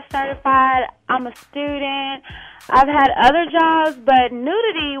CPR certified. I'm a student. I've had other jobs, but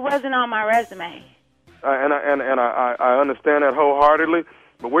nudity wasn't on my resume. And I understand that wholeheartedly,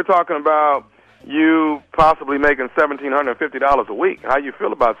 but we're talking about you possibly making $1,750 a week. How you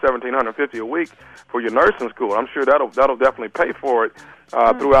feel about $1,750 a week for your nursing school? I'm sure that'll definitely pay for it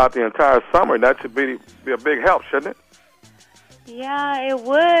throughout the entire summer. That should be a big help, shouldn't it? Yeah, it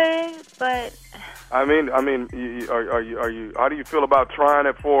would, but I mean, are you? How do you feel about trying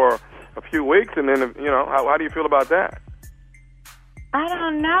it for a few weeks, and then how do you feel about that? I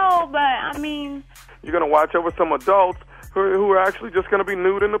don't know, but I mean, you're going to watch over some adults who are actually just going to be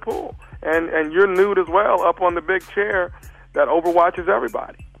nude in the pool, and you're nude as well up on the big chair that overwatches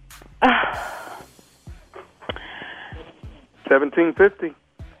everybody. $1,750.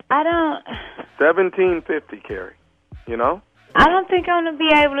 I don't. $1,750, Carrie. I don't think I'm going to be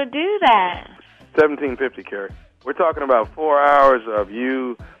able to do that. $1,750, Carrie. We're talking about 4 hours of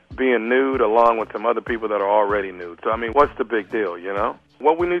you being nude along with some other people that are already nude. So, I mean, what's the big deal,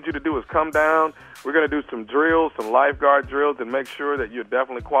 What we need you to do is come down. We're going to do some drills, some lifeguard drills, and make sure that you're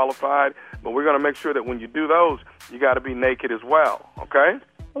definitely qualified. But we're going to make sure that when you do those, you got to be naked as well, okay?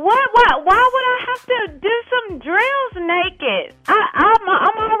 What? Why would I have to do some drills naked? I'm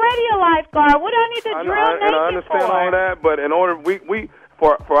already a lifeguard. What do I need to drill naked and I understand all that, but in order,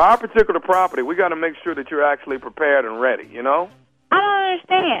 for our particular property, we got to make sure that you're actually prepared and ready, I don't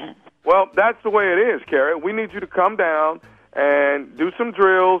understand. Well, that's the way it is, Carrie. We need you to come down and do some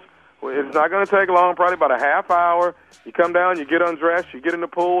drills It's not going to take long, probably about a half hour. You come down, you get undressed, you get in the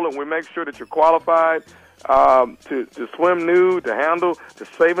pool, and we make sure that you're qualified to swim nude, to handle, to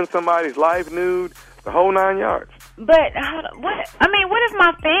saving somebody's life nude, the whole 9 yards. But what? I mean, what if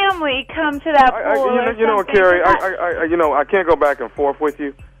my family come to that pool? You know, Carrie, I can't go back and forth with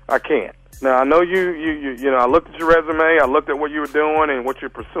you. I can't. Now, I know you know, I looked at your resume, I looked at what you were doing and what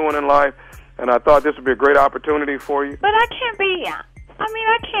you're pursuing in life, and I thought this would be a great opportunity for you. But I can't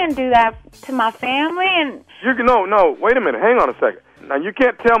do that to my family. And no, wait a minute, hang on a second. Now, you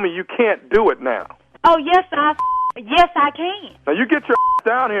can't tell me you can't do it now. Oh, yes, I can. Now, you get your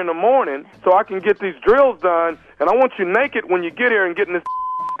down here in the morning so I can get these drills done, and I want you naked when you get here and get in this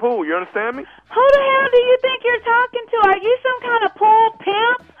pool. You understand me? Who the hell do you think you're talking to? Are you some kind of pool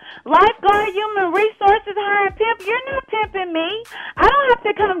pimp? Lifeguard, human resources, hiring pimp? You're not pimping me. I don't have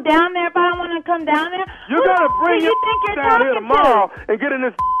to come down there if I don't want to come down there. You got to bring your down here tomorrow and get in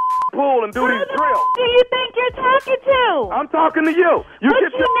this pool and do these drills. Who do you think you're talking to? I'm talking to you. You get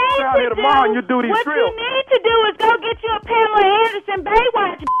your down here tomorrow and you do these drills. What you need to do is go get you a Pamela Anderson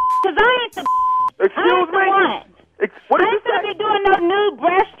Baywatch, because I ain't the Excuse me? What did you say? I ain't be doing no nude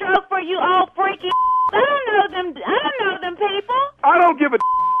breaststroke for you old freaky. I don't know them people. I don't give a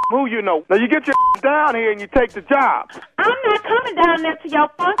who you know. Now you get your down here and you take the job. I'm not coming down there to your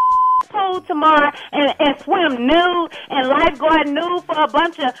funk pool tomorrow and swim nude and lifeguard nude for a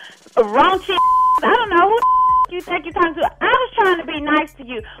bunch of raunchy. I don't know who you think you're talking to. I was trying to be nice to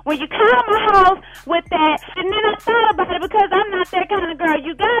you. When you called my house with that, and then I thought about it because I'm not that kind of girl.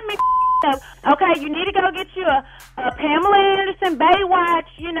 You got me up. Okay, you need to go get you a Pamela Anderson Baywatch,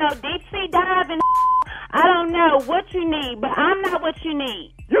 you know, deep sea diving. I don't know what you need, but I'm not what you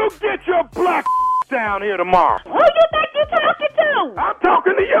need. You get your black down here tomorrow. Who you think you're talking to? I'm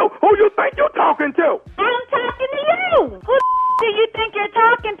talking to you. Who you think you're talking to? I'm talking to you. Who do you think you're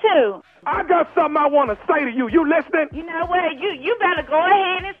talking to? I got something I want to say to you. You listening? You know what? You better go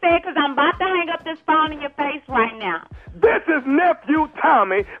ahead and say it, because I'm about to hang up this phone in your face right now. This is Nephew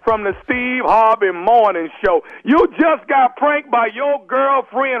Tommy from the Steve Harvey Morning Show. You just got pranked by your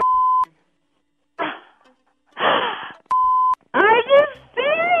girlfriend. Are you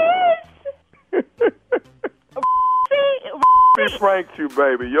serious? She pranked you,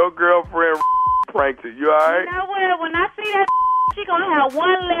 baby. Your girlfriend pranked you. You all right? You know what? When I see that, she gonna have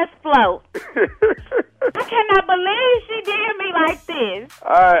one less float. I cannot believe she did me like this.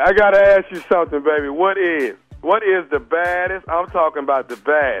 All right, I gotta ask you something, baby. What is the baddest? I'm talking about the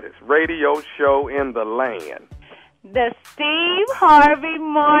baddest radio show in the land. The Steve Harvey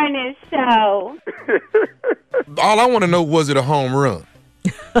Morning Show. All I want to know, was it a home run?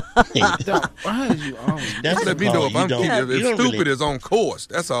 Why is you always? That's let me know if I'm if stupid is on course.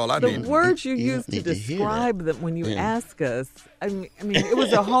 That's all I need. The words you use to describe them when you ask us. I mean, it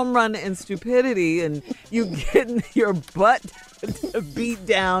was a home run in stupidity, and you getting your butt beat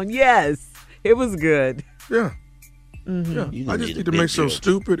down. Yes, it was good. Yeah. Mm-hmm. Yeah. I just need to make sure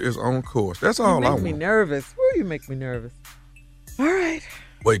stupid is on course. That's all I want. You make me nervous. Woo, you make me nervous. All right.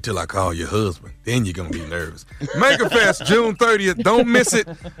 Wait till I call your husband. Then you're going to be nervous. MegaFest, June 30th. Don't miss it.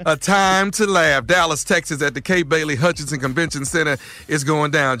 A time to laugh. Dallas, Texas at the Kay Bailey Hutchinson Convention Center is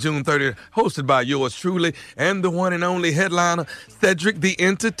going down June 30th. Hosted by yours truly and the one and only headliner, Cedric the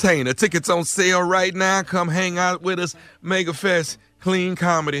Entertainer. Tickets on sale right now. Come hang out with us. MegaFest, clean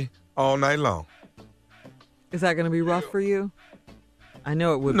comedy all night long. Is that going to be rough for you? I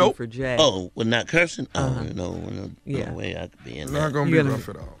know it would be for Jay. Oh, we're not cursing? Oh, no way I could be in that. Not going to be rough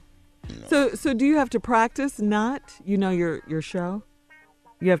at all. No. So do you have to practice not, your show?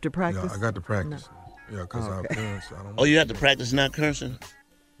 You have to practice? Yeah, I got to practice. No. Yeah, because our parents, I don't know. Oh, you have to practice not cursing?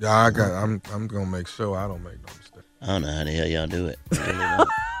 Yeah, I'm going to make sure I don't make no mistake. I don't know how the hell y'all do it.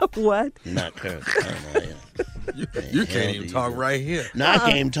 What? Not curse. I don't know how you can't even talk right here. No, I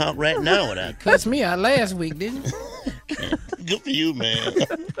can't even talk right now without cussed me out last week, didn't you? Good for you, man.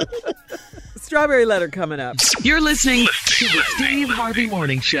 Strawberry letter coming up. You're listening to the Steve Harvey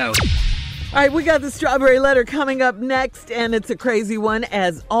Morning Show. All right, we got the strawberry letter coming up next, and it's a crazy one,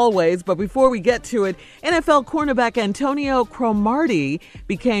 as always. But before we get to it, NFL cornerback Antonio Cromartie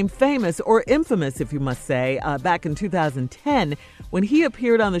became famous, or infamous, if you must say, back in 2010 when he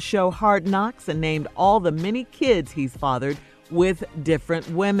appeared on the show Hard Knocks and named all the many kids he's fathered with different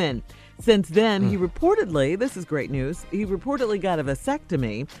women. Since then, he reportedly, this is great news, he reportedly got a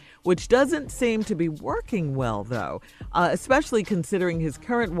vasectomy, which doesn't seem to be working well, though, especially considering his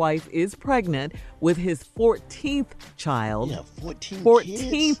current wife is pregnant with his 14th child. Yeah,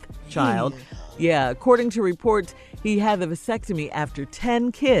 14th child. Yeah, according to reports, he had the vasectomy after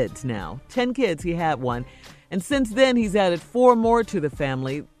 10 kids now. 10 kids, he had one. And since then, he's added 4 more to the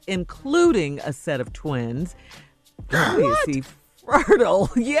family, including a set of twins. Boy, is he fertile.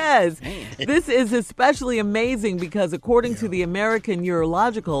 Yes. This is especially amazing because according to the American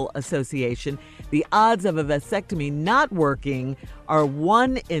Urological Association, the odds of a vasectomy not working are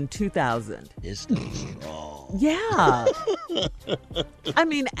 1 in 2,000. It's strong. Yeah. I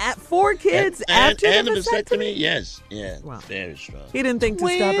mean, at 4 kids after and the the vasectomy? Yes. Yeah. Wow. Very strong. He didn't think to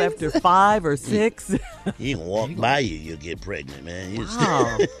stop after 5 or 6. He can walk by you'll get pregnant, man.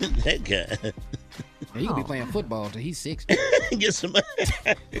 Wow. That guy. He could be playing football till he's 6. Get somebody.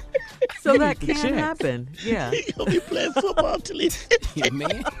 So that can happen. Yeah. He gonna be playing football till he's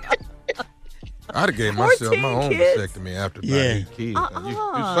man. I'd have gave myself my 14 own kids? vasectomy after about 8 kids. You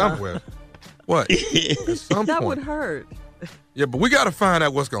somewhere. What? At some That point. would hurt. Yeah, but we got to find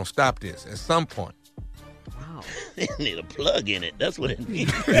out what's going to stop this at some point. Wow. They need a plug in it. That's what it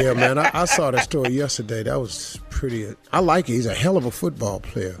needs. Yeah, man, I saw that story yesterday. That was pretty. I like it. He's a hell of a football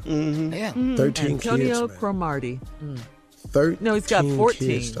player. Mm-hmm. Yeah. 13 Antonio kids, man. Cromartie. 13 No, he's got 14.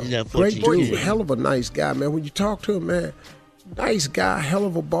 kids, though. He's got Great 14 dude. kids. Hell of a nice guy, man. When you talk to him, man, nice guy, hell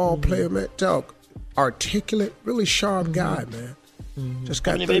of a ball player, man. Talk articulate, really sharp guy, man. Just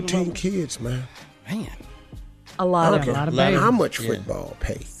got How many baby 13 mamas? kids, man. Man. A lot of Okay. them. How much football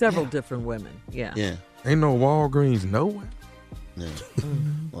pay? Several different women. Yeah. Yeah. Ain't no Walgreens nowhere. No.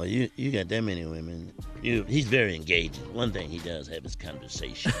 Well, you got that many women. He's very engaging. One thing he does have is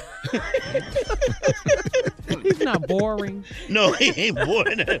conversation. He's not boring. No, he ain't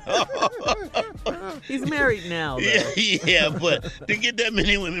boring at all. He's married now, though. Yeah, but to get that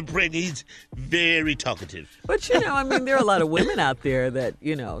many women pregnant, he's very talkative. But, I mean, there are a lot of women out there that,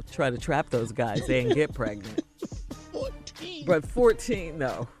 try to trap those guys and get pregnant. 14. But 14,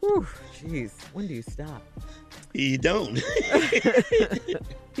 though. Whew, jeez. When do you stop? He don't.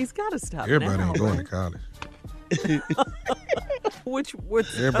 He's got to stop Everybody now. ain't going to college. What's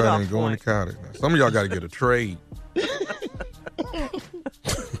Everybody ain't going to college. Now, some of y'all got to get a trade.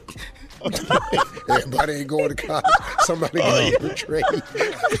 Everybody ain't going to college. Somebody got to trade.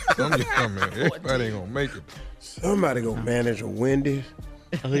 Everybody ain't going to make it. Somebody going to manage a Wendy's.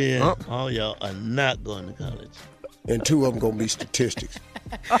 Oh, yeah. All y'all are not going to college. And 2 of them going to be statistics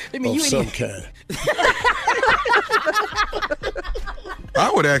of some kind. I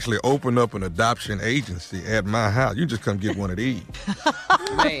would actually open up an adoption agency at my house. You just come get one of these.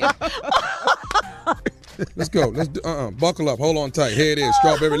 Man. Let's go. Let's do, buckle up. Hold on tight. Here it is.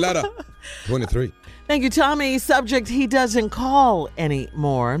 Strawberry letter 23. Thank you, Tommy. Subject, he doesn't call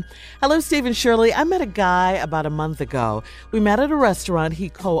anymore. Hello, Steve and Shirley. I met a guy about a month ago. We met at a restaurant he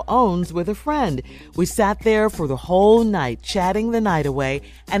co-owns with a friend. We sat there for the whole night, chatting the night away,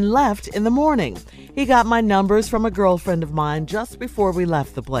 and left in the morning. He got my numbers from a girlfriend of mine just before we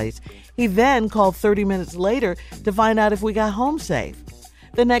left the place. He then called 30 minutes later to find out if we got home safe.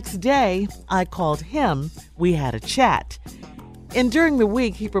 The next day, I called him. We had a chat. And during the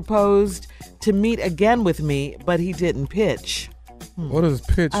week, he proposed to meet again with me, but he didn't pitch. What does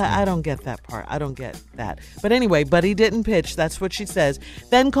pitch mean? I don't get that part. I don't get that. But anyway, but he didn't pitch. That's what she says.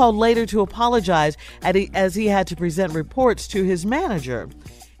 Then called later to apologize as he had to present reports to his manager.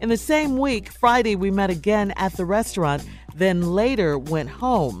 In the same week, Friday, we met again at the restaurant, then later went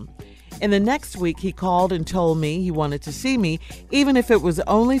home. In the next week, he called and told me he wanted to see me, even if it was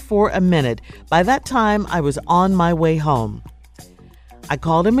only for a minute. By that time, I was on my way home. I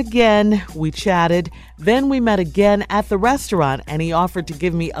called him again, we chatted, then we met again at the restaurant and he offered to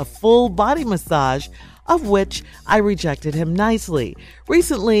give me a full body massage, of which I rejected him nicely.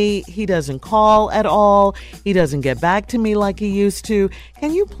 Recently, he doesn't call at all. He doesn't get back to me like he used to.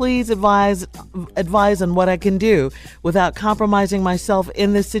 Can you please advise on what I can do without compromising myself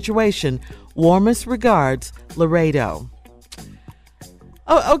in this situation? Warmest regards, Laredo.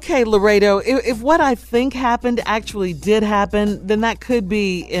 Oh, okay, Laredo, if what I think happened actually did happen, then that could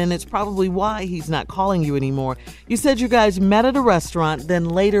be, and it's probably why he's not calling you anymore. You said you guys met at a restaurant, then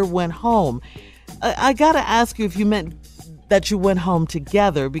later went home. I gotta ask you if you meant that you went home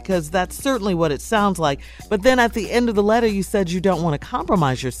together, because that's certainly what it sounds like. But then at the end of the letter, you said you don't want to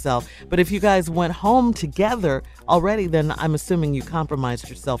compromise yourself. But if you guys went home together already, then I'm assuming you compromised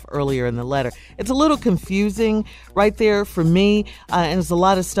yourself earlier in the letter. It's a little confusing right there for me. And there's a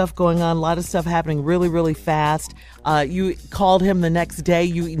lot of stuff going on, a lot of stuff happening really, really fast. You called him the next day.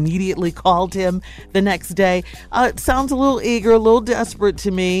 You immediately called him the next day. It sounds a little eager, a little desperate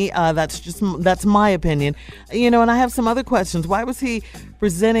to me. That's my opinion. And I have some other questions. Why was he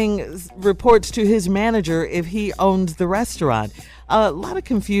presenting reports to his manager if he owns the restaurant? A lot of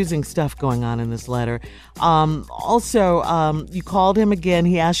confusing stuff going on in this letter. Also, you called him again.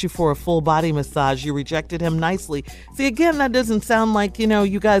 He asked you for a full body massage. You rejected him nicely. See, again, that doesn't sound like,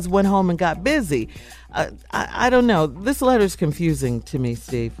 you guys went home and got busy. I don't know. This letter's confusing to me,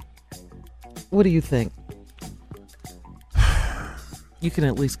 Steve. What do you think? You can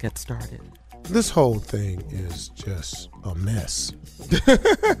at least get started. This whole thing is just a mess.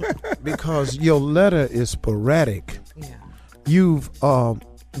 Because your letter is sporadic. Yeah. You've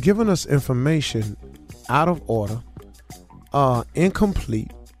given us information out of order,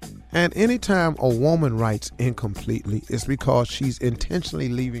 incomplete, and anytime a woman writes incompletely, it's because she's intentionally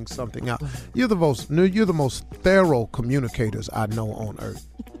leaving something out. You're the most thorough communicators I know on earth.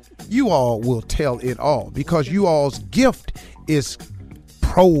 You all will tell it all because you all's gift is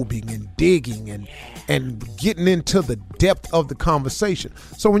probing and digging and getting into the depth of the conversation.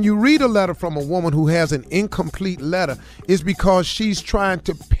 So when you read a letter from a woman who has an incomplete letter, it's because she's trying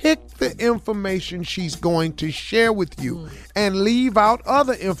to pick the information she's going to share with you and leave out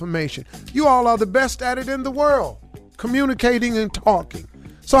other information. You all are the best at it in the world, communicating and talking.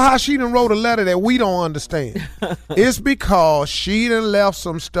 So how she done wrote a letter that we don't understand? It's because she done left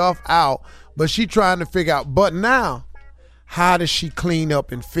some stuff out, but she trying to figure out, but now, how does she clean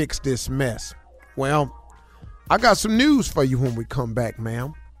up and fix this mess? Well, I got some news for you when we come back,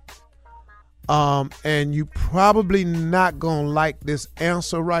 ma'am. And you probably not gonna like this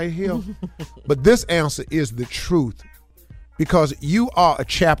answer right here, but this answer is the truth because you are a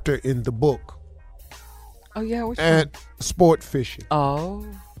chapter in the book. Oh yeah, which and one? Sport fishing. Oh,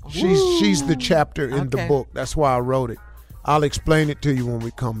 she's the chapter in the book. That's why I wrote it. I'll explain it to you when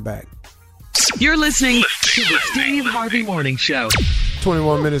we come back. You're listening to the Steve Harvey Morning Show.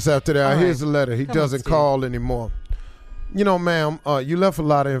 21 minutes after that, All here's right. the letter. He Come doesn't on, call anymore. Ma'am, you left a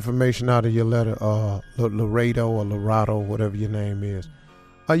lot of information out of your letter, Laredo or Laredo, whatever your name is.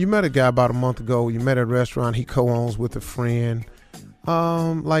 You met a guy about a month ago. You met at a restaurant he co-owns with a friend.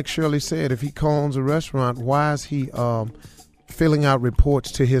 Like Shirley said, if he co-owns a restaurant, why is he filling out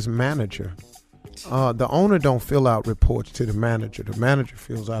reports to his manager? The owner don't fill out reports to the manager. The manager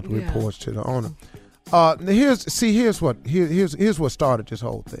fills out the reports to the owner. Here's what started this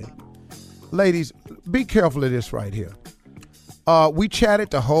whole thing. Ladies, be careful of this right here. We chatted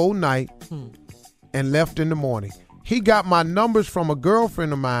the whole night and left in the morning. He got my numbers from a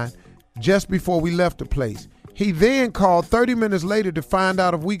girlfriend of mine just before we left the place. He then called 30 minutes later to find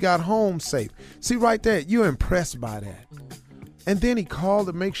out if we got home safe. See right there, you're impressed by that. And then he called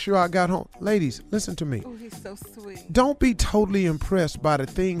to make sure I got home. Ladies, listen to me. Oh, he's so sweet. Don't be totally impressed by the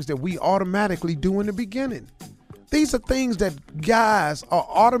things that we automatically do in the beginning. These are things that guys are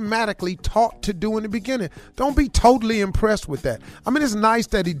automatically taught to do in the beginning. Don't be totally impressed with that. I mean, it's nice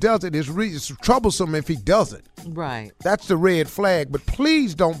that he does it. It's troublesome if he doesn't. Right. That's the red flag. But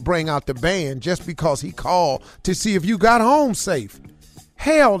please don't bring out the band just because he called to see if you got home safe.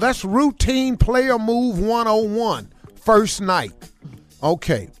 Hell, that's routine player move 101. First night.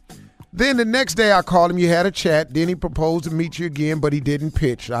 Okay. Then the next day I called him. You had a chat. Then he proposed to meet you again, but he didn't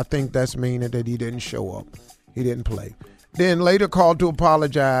pitch. I think that's meaning that he didn't show up. He didn't play. Then later called to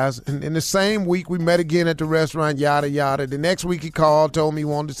apologize. And in the same week, we met again at the restaurant, yada, yada. The next week he called, told me he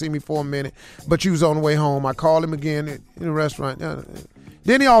wanted to see me for a minute, but you was on the way home. I called him again in the restaurant.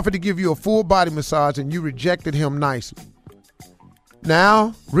 Then he offered to give you a full body massage, and you rejected him nicely.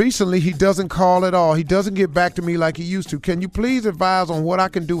 Now, recently, he doesn't call at all. He doesn't get back to me like he used to. Can you please advise on what I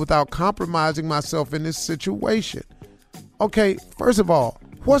can do without compromising myself in this situation? Okay, first of all,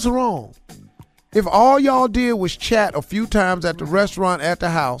 what's wrong? If all y'all did was chat a few times at the restaurant, at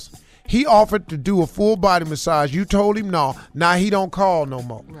the house, he offered to do a full body massage. You told him no. Now he don't call no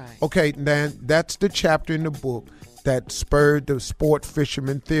more. Right. Okay, then that's the chapter in the book that spurred the sport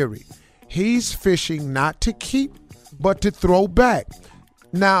fisherman theory. He's fishing not to keep, but to throw back.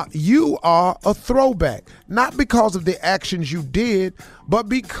 Now, you are a throwback, not because of the actions you did, but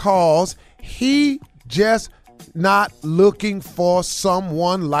because he just not looking for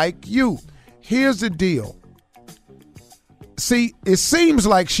someone like you. Here's the deal. See, it seems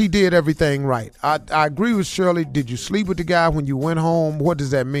like she did everything right. I agree with Shirley. Did you sleep with the guy when you went home? What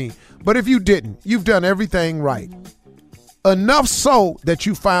does that mean? But if you didn't, you've done everything right. Enough so that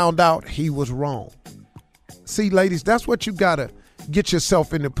you found out he was wrong. See, ladies, that's what you got to get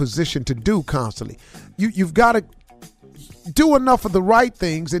yourself in a position to do constantly. You've got to do enough of the right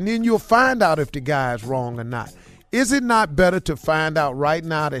things, and then you'll find out if the guy is wrong or not. Is it not better to find out right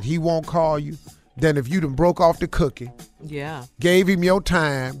now that he won't call you than if you done broke off the cookie, gave him your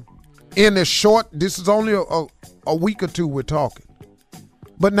time, in a short, this is only a week or two we're talking.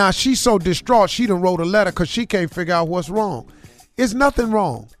 But now she's so distraught, she done wrote a letter because she can't figure out what's wrong. It's nothing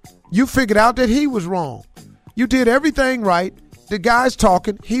wrong. You figured out that he was wrong. You did everything right. The guy's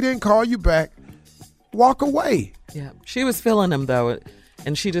talking. He didn't call you back. Walk away. Yeah. She was feeling him, though,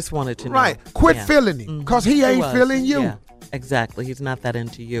 and she just wanted to know. Right. Quit feeling him, because he ain't feeling you. Yeah. Exactly. He's not that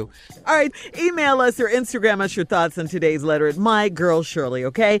into you. All right. Email us or Instagram us your thoughts on today's letter at My Girl Shirley,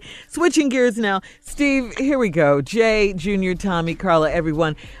 okay? Switching gears now. Steve, here we go. Jay, Junior, Tommy, Carla,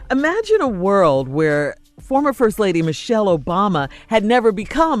 everyone. Imagine a world where former First Lady Michelle Obama had never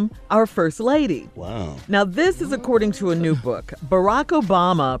become our First Lady. Wow. Now, this is according to a new book. Barack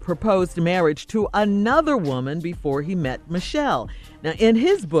Obama proposed marriage to another woman before he met Michelle. Now, in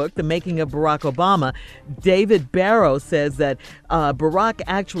his book, The Making of Barack Obama, David Barrow says that Barack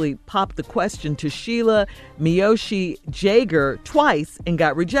actually popped the question to Sheila Miyoshi Jager twice and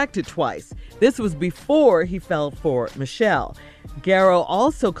got rejected twice. This was before he fell for Michelle. Garrow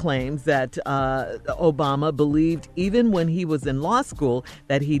also claims that Obama believed even when he was in law school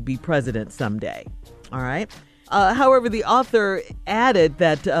that he'd be president someday. All right. However, the author added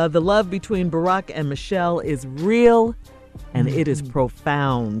that the love between Barack and Michelle is real and it is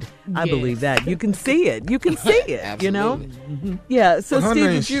profound. I believe that. You can see it. You can see it, you know? Yeah. So, her Steve,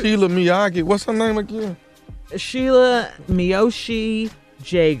 name's Sheila Miyagi. What's her name again? Sheila Miyoshi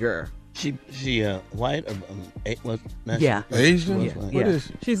Jager. She white or what? Yeah. Asian? Yeah. What is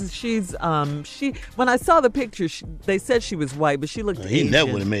she? She's when I saw the picture, they said she was white, but she looked He Asian.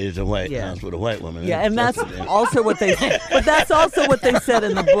 never would have made it a white house with a white woman. Yeah, and that's also what they said. But that's also what they said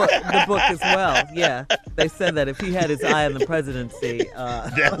in the book as well. Yeah. They said that if he had his eye on the presidency,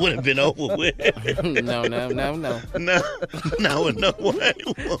 that would have been over with. No. No, with no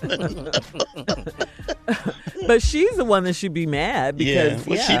white woman. But she's the one that should be mad because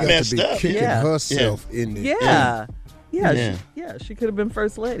she messed up. Kicking herself in the she could have been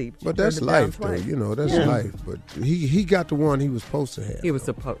first lady. But that's life, though. You know, that's life. But he got the one he was supposed to have. He was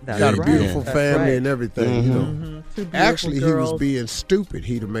supposed. Got a beautiful family and everything. You know, Two beautiful actually, girls. he was being stupid.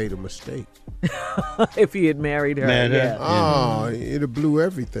 He'd have made a mistake. If he had married her. It'd have blew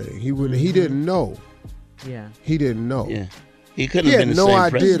everything. He would. He didn't know. Yeah. He didn't know. Yeah. He couldn't have been the no same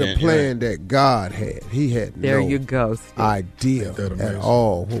idea president, the plan that God had. He had There no you go, Steve. idea at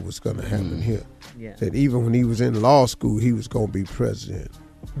all what was going to happen here. Yeah. That even when he was in law school, he was going to be president.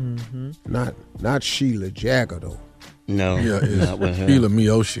 Not Sheila Jagger, though. No, not with her. Sheila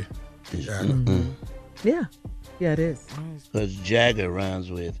Miyoshi. Yeah, it is. Because Jagger rhymes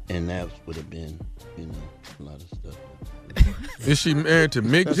with, and that would have been, a lot of stuff. Is she married to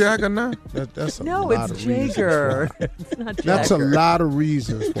Mick Jagger now? That's a No, lot it's of reasons Jager. why. It's not Jagger. That's a lot of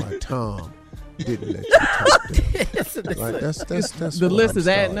reasons why Tom didn't let you talk to him. Like, that's The what list I'm is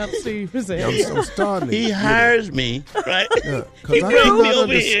adding starting. up, Steve. I'm starting to He get it. hires me, right? Yeah, He because I brings me cannot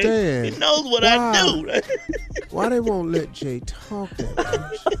over here. understand. He knows what I do. Right? Why they won't let Jay talk that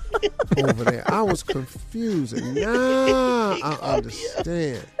much over there? I was confused, and now I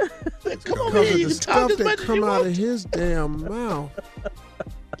understand. Come over Because here, of you the can talk stuff as that much as come you out want. of his damn mouth.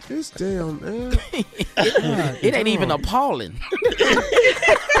 This damn man. It ain't even appalling.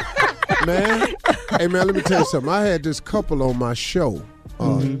 Man, hey man, let me tell you something. I had this couple on my show.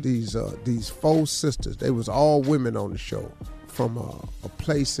 These four sisters. They was all women on the show from a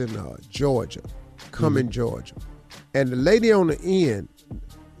place in Georgia, Cumming, Georgia. And the lady on the end,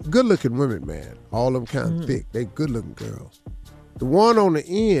 good-looking women, man. All of them kind of thick. They good-looking girls. The one on the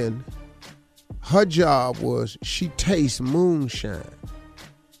end, her job was she tastes moonshine.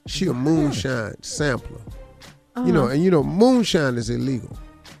 She a moonshine sampler. You know, moonshine is illegal.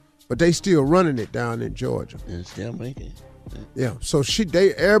 But they still running it down in Georgia. And still making it. Yeah, so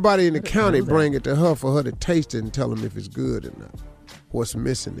everybody in the county bring it to her for her to taste it and tell them if it's good or not, what's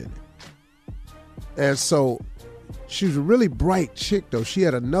missing in it. And so she was a really bright chick, though. She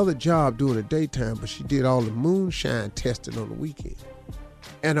had another job during the daytime, but she did all the moonshine testing on the weekend.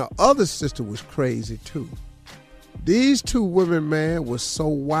 And her other sister was crazy, too. These two women, man, was so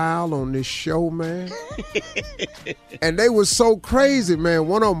wild on this show, man. And they was so crazy, man.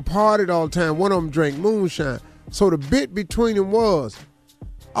 One of them partied all the time. One of them drank moonshine. So the bit between them was,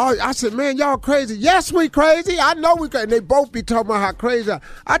 I said, man, y'all crazy. Yes, we crazy. I know we crazy. And they both be talking about how crazy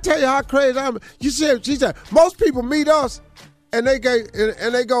I tell you how crazy I am. She said, most people meet us and they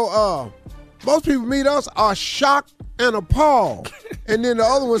go, most people meet us are shocked and appalled. And then the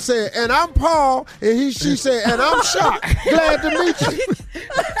other one said, and I'm Paul. And she said, and I'm shocked. Glad to meet you.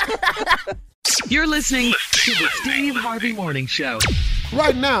 You're listening to the Steve Harvey Morning Show.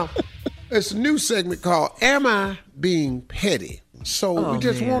 Right now, it's a new segment called Am I Being Petty? So we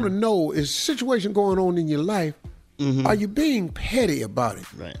just want to know, is a situation going on in your life, are you being petty about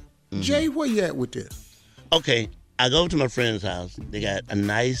it? Right. Jay, where you at with this? Okay, I go to my friend's house. They got a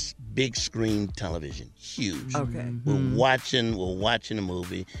nice big screen television, huge. Okay. We're watching a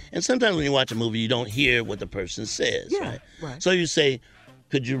movie, and sometimes when you watch a movie, you don't hear what the person says, right? So you say,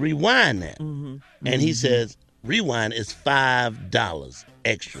 "Could you rewind that?" And he says, "Rewind is $5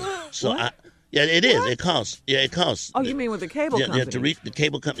 extra." So yeah, it is. It costs. Yeah, it costs. Oh, you mean with the cable company? Yeah, the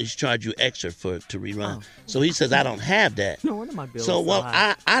cable companies charge you extra to rerun. Oh. So he says, "I don't have that." No wonder my bill. So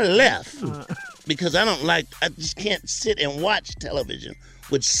I left because I just can't sit and watch television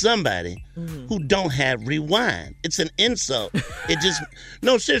with somebody who don't have rewind. It's an insult.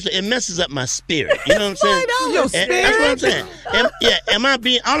 No, seriously, it messes up my spirit. You know what I'm saying? Your spirit? That's what I'm saying. Am I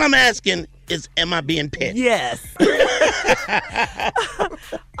being, all I'm asking is, am I being petty? Yes.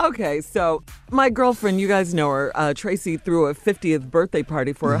 Okay, so my girlfriend, you guys know her, Tracy, threw a 50th birthday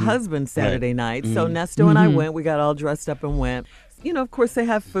party for her husband Saturday night. So Nesto and I went. We got all dressed up and went. You know, of course, they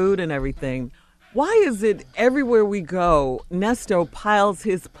have food and everything. Why is it everywhere we go, Nesto piles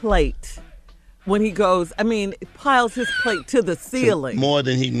his plate when he goes? I mean, piles his plate to the ceiling. More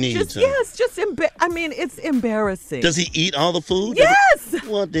than he needs. It's embarrassing. Does he eat all the food? Yes.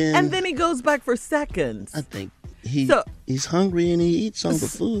 Well, then. And then he goes back for seconds. I think he's hungry and he eats all the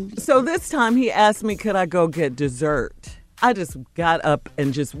food. So this time he asked me, could I go get dessert? I just got up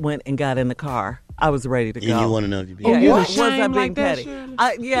and just went and got in the car. I was ready to go. And you want to know if you're being petty? Was I being petty?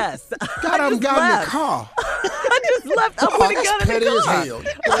 Yes. Got up and got in the car. I just left. I would have got in the car. Petty as hell.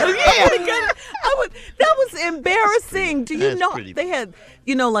 That was embarrassing. Do you know pretty they had,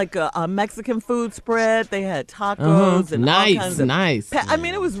 like a Mexican food spread? They had tacos and all kinds of nice. I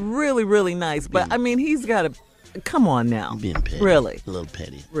mean, it was really, really nice. But I mean, he's got to. Come on now. Being petty. Really? A little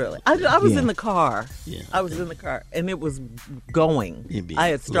petty. Really. I was in the car. Yeah. I was in the car, and it was going. I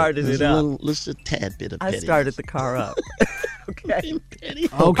had started it up. Just a tad bit of petty. I started the car up. Okay. Being petty.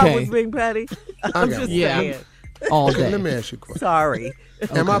 Okay. I was being petty. I'm just saying. All day. Let me ask you a question. Sorry.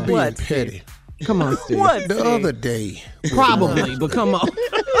 Am I being petty? Come on, Steve. What? The other day. Probably, but come on.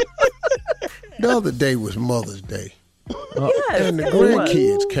 The other day was Mother's Day. Yes. And the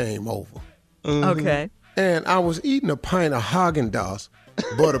grandkids came over. Okay. And I was eating a pint of Haagen-Dazs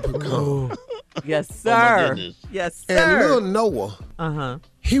butter pecan. Yes, sir. Oh, my goodness. Yes, sir. And little Noah,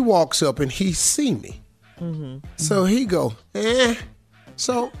 he walks up and he see me. So he go,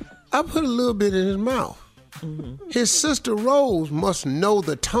 So I put a little bit in his mouth. His sister Rose must know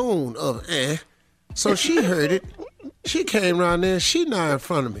the tone of So she heard it. She came around there. She now in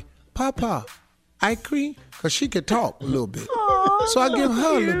front of me. Papa, ice cream? Because she could talk a little bit. So I give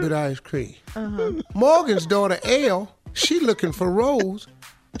her a little bit of ice cream. Morgan's daughter, Elle, she looking for Rose.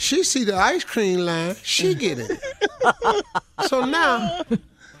 She see the ice cream line. She get it. So now,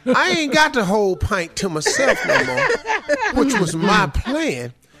 I ain't got the whole pint to myself no more, which was my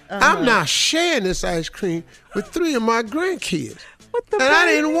plan. I'm now sharing this ice cream with 3 of my grandkids. And I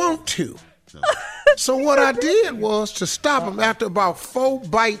didn't want to. So what I did was to stop them after about 4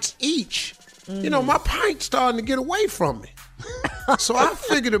 bites each. My pint's starting to get away from me. So I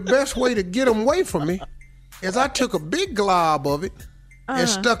figured the best way to get them away from me is I took a big glob of it and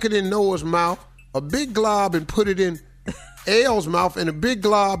stuck it in Noah's mouth, a big glob and put it in Elle's mouth, and a big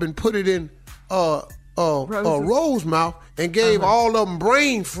glob and put it in Rose's mouth, and gave all of them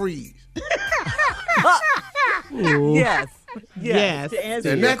brain freeze. Yes.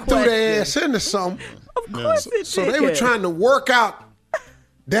 And that threw their ass into something. Of course it did. So they were trying to work out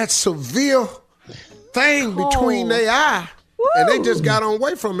that severe thing between their eye. And they just got on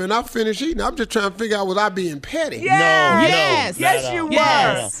away from me, and I finished eating. I'm just trying to figure out, was I being petty? Yes. No, yes, you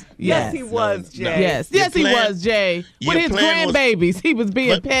was. Yes, he was, Jay. Yes, he was, Jay. With his grandbabies, he was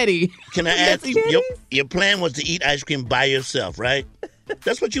being petty. Can I ask you, your plan was to eat ice cream by yourself, right?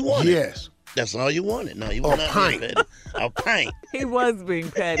 That's what you wanted. Yes. That's all you wanted. No, you were not being petty. A pint. He was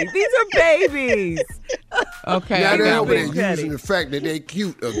being petty. These are babies. Okay. Now they're over there using the fact that they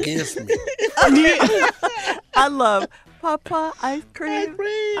cute against me. I love Papa ice cream.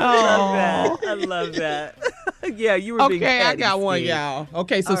 I love that. Yeah, you were being petty. Okay, I got one, Steve. y'all.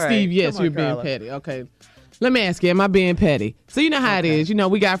 Okay, so All right. Steve, yes, Come on, you're being Carla. petty. Okay. Let me ask you, am I being petty? So you know how it is.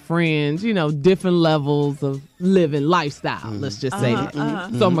 We got friends, different levels of living lifestyle. Let's just say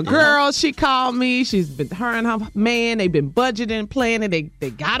that. So my girl, she called me. She's been, her and her man, they've been budgeting, planning. They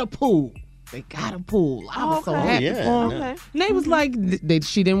got a pool. They got a pool. I was so happy for them. Okay. And they was like,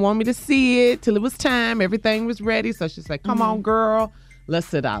 she didn't want me to see it till it was time. Everything was ready. So she's like, come on, girl. Let's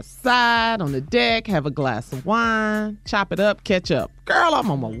sit outside on the deck, have a glass of wine, chop it up, catch up. Girl,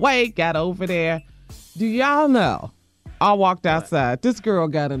 I'm on my way. Got over there. Do y'all know? I walked outside. This girl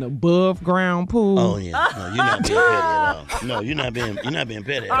got an above ground pool. Oh yeah. No, you're not being petty at all. No, you're not being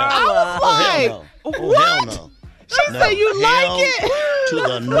petty at all. I was like, hell no. what? Hell no. She said you like it. To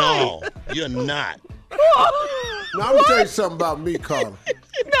the no. You're not. Now, I'm going to tell you something about me, Carla.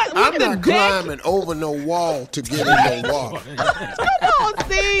 I'm not climbing over no wall to get in no wall. Come on,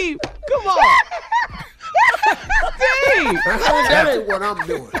 Steve. Come on. Steve. That ain't what I'm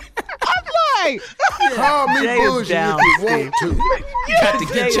doing. I'm like, call me Jay is bougie down, if you want to. You got to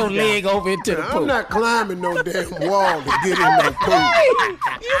get your leg over into the pool. I'm not climbing no damn wall to get in no pool.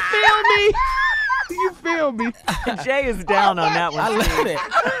 You feel me? You feel me? Jay is down on that one. I love it.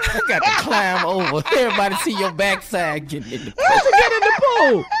 I got to climb over. Everybody see your backside getting in the pool. How'd you get in the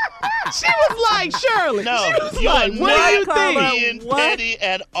pool? She was like, Shirley. No, she was you're like, what do you not think? being petty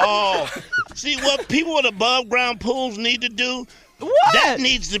at all. See, what people with above ground pools need to do, what? That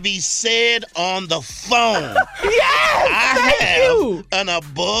needs to be said on the phone. Yes, I have you. an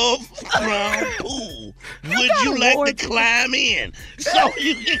above ground pool. Would you like to climb in? So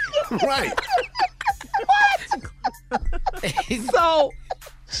you can... Right. So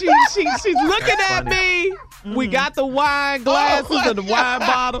she's looking at me. We got the wine glasses and the wine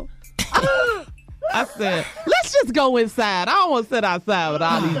bottle. I said, let's just go inside. I don't want to sit outside with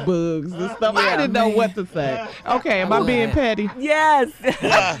all these bugs and stuff. I didn't know what to say. Okay, am I being petty? Yes.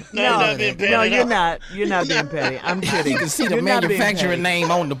 No, you're not being petty. No, you're not. You're not being petty. I'm kidding. You can see the manufacturing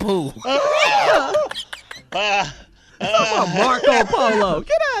name on the pool. Come on, Marco Polo.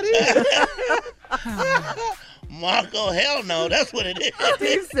 Get out of here. Marco, hell no, that's what it is.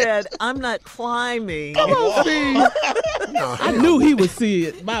 Steve said, I'm not climbing. Come on, Steve. I knew he would see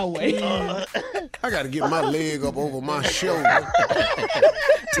it my way. I got to get my leg up over my shoulder.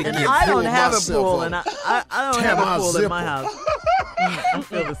 And I don't have a pool, and I don't have a pool in my house. I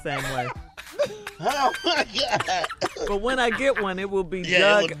feel the same way. Oh, my God. But when I get one, it will be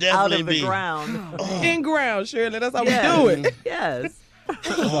dug out of the ground. In ground, Shirley. That's how we do it. Yes.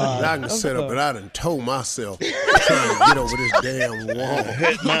 I can set up, but I done told myself trying to get over this damn wall.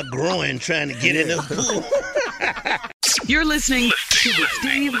 Hurt my groin trying to get in the pool. You're listening to the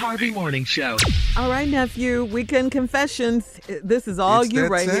Steve Harvey Morning Show. All right, nephew. Weekend confessions. This is all It's you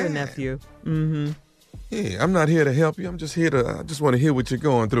that right here, time. nephew. Mm-hmm. Yeah, I'm not here to help you. I'm just here to, I just want to hear what you're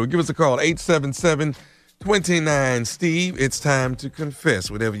going through. Give us a call, 877-29-STEVE. It's time to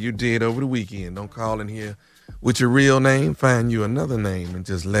confess whatever you did over the weekend. Don't call in here with your real name. Find you another name and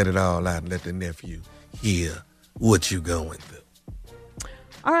just let it all out and let the nephew hear what you going through.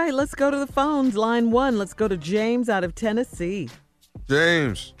 All right, let's go to the phones. Line 1. Let's go to James out of Tennessee.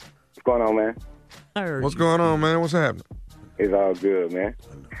 James. What's going on, man? What's going on, man? What's happening? It's all good, man.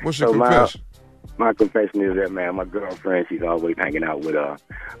 What's your confession? My confession is that, man, my girlfriend, she's always hanging out with her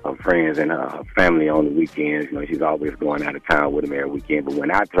friends and her family on the weekends. You know, she's always going out of town with them every weekend. But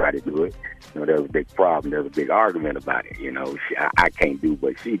when I try to do it, you know, there's a big problem. There's a big argument about it. You know, I can't do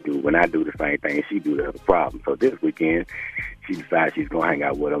what she do. When I do the same thing she do, there's a problem. So this weekend, she decided she's going to hang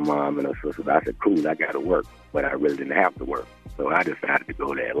out with her mom and her sisters. I said, cool, I got to work. But I really didn't have to work. So I decided to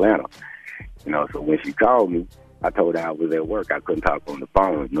go to Atlanta. You know, so when she called me, I told her I was at work. I couldn't talk on the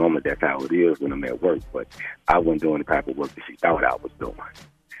phone. Normally, that's how it is when I'm at work. But I wasn't doing the type of work that she thought I was doing.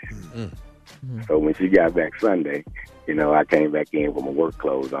 Mm-hmm. So when she got back Sunday, you know, I came back in with my work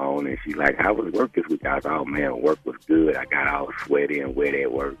clothes on, and she's like, how was work this week? I was, oh, man, work was good. I got all sweaty and wet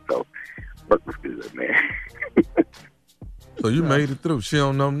at work. So work was good, man. So you made it through. She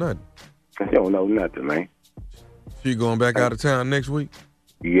don't know nothing. She don't know nothing, man. She going back out of town next week?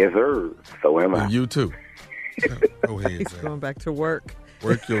 Yes, sir. So am I. And you too. Go ahead, He's going back to work.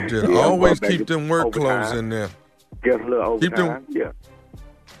 Work your jet. Always keep them work clothes in there. Just a little overtime, yeah.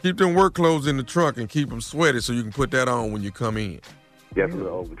 Keep them work clothes in the trunk and keep them sweaty so you can put that on when you come in. Just a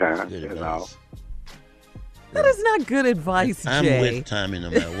little overtime, that's all. That is not good advice, I'm Jay. with Tommy no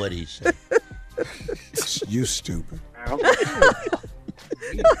matter what he said. You stupid.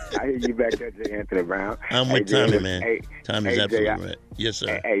 I hear you back there, Jay Anthony Brown. I'm with Tommy, man. Tommy's absolutely right. Yes,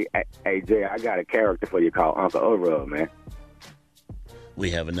 sir. Hey, Jay, I got a character for you called Uncle Urrell, man.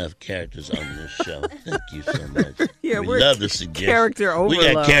 We have enough characters on this show. Thank you so much. Yeah, we love the suggestion. Character overload.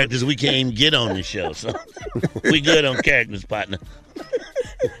 We got characters we can't even get on the show, so we good on characters, partner.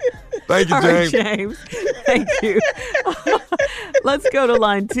 Thank you, All right, James. James. Thank you. Let's go to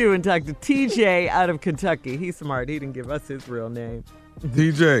line 2 and talk to TJ out of Kentucky. He's smart. He didn't give us his real name.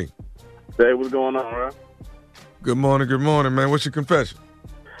 DJ. Hey, what's going on, man? Good morning, man. What's your confession?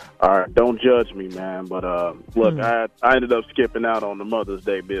 All right, don't judge me, man. But look, I ended up skipping out on the Mother's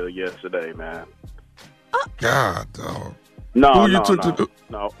Day bill yesterday, man. God, dog. No.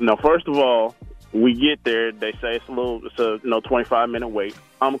 First of all, we get there. They say it's a 25-minute wait.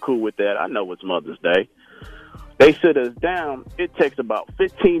 I'm cool with that. I know it's Mother's Day. They sit us down. It takes about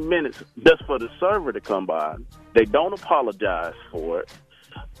 15 minutes just for the server to come by. They don't apologize for it.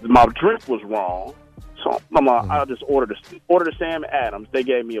 My drink was wrong. So I'm like, I'll just order the Sam Adams. They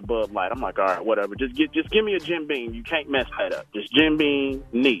gave me a Bud Light. I'm like, all right, whatever. Just give me a Jim Beam. You can't mess that up. Just Jim Beam,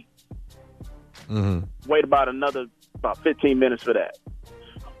 neat. Wait about 15 minutes for that.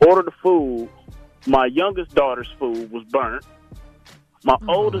 Order the food. My youngest daughter's food was burnt. My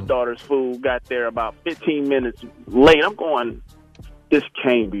oldest daughter's food got there about 15 minutes late. I'm going, this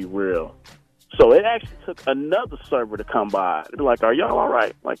can't be real. So it actually took another server to come by. They're like, are y'all all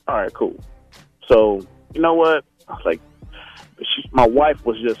right? I'm like, all right, cool. So, you know what? I was like, my wife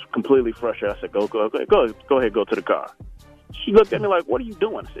was just completely frustrated. I said, go ahead, go to the car. She looked at me like, what are you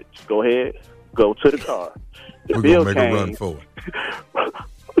doing? I said, just go ahead, go to the car. The We're bill going to make came. a run for it.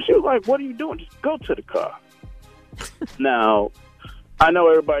 She was like, what are you doing? Just go to the car. Now, I know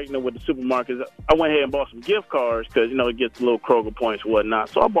everybody, with the supermarkets, I went ahead and bought some gift cards because, it gets little Kroger points and whatnot.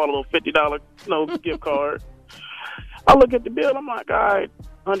 So I bought a little $50, gift card. I look at the bill. I'm like, all right,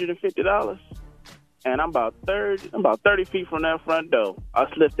 $150. And I'm about 30 feet from that front door.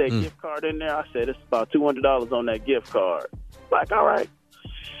 I slipped that gift card in there. I said, it's about $200 on that gift card. Like, all right.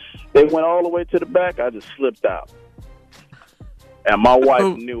 They went all the way to the back. I just slipped out. And my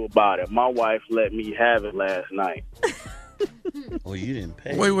wife knew about it. My wife let me have it last night. Oh, you didn't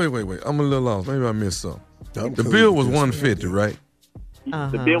pay. Wait. I'm a little lost. Maybe I missed something. The bill was $150, right?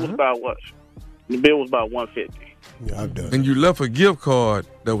 The bill was about what? The bill was about $150. Yeah, I've done. And you left a gift card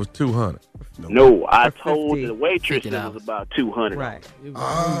that was $200. No, I told the waitress it was about $200. Right. It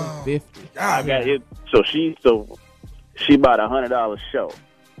was 50. I got it. So she bought $100 show.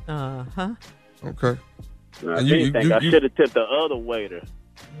 Okay. Now, if anything, I should have tipped the other waiter.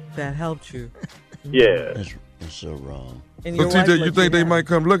 That helped you. Yeah. That's so wrong. And So, your wife TJ, you let think they have might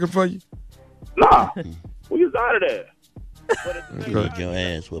come looking for you? Nah. We was out of there. You need your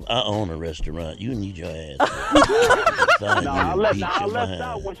ass whipped. I own a restaurant. You need your ass whipped. I left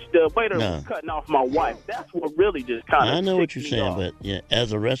out when the waiter was cutting off my wife. That's what really just kind of. I know what you're saying, but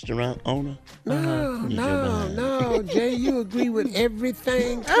as a restaurant owner, No, Jay, you agree with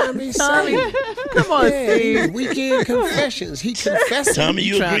everything Tommy said. Come on, Steve. Weekend confessions. He confessed. Tommy,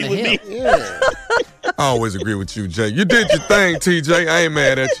 you agree with me? Yeah. I always agree with you, Jay. You did your thing, TJ. I ain't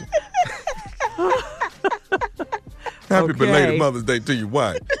mad at you. Happy belated Mother's Day to your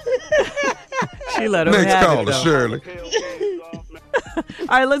wife. She let her Next have caller, it, Shirley. All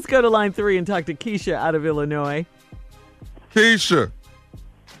right, let's go to line 3 and talk to Keisha out of Illinois. Keisha.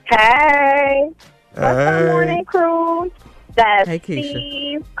 Hey. What's up, morning crew? That's Hey, Keisha.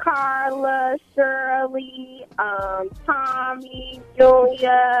 Steve, Carla, Shirley, Tommy,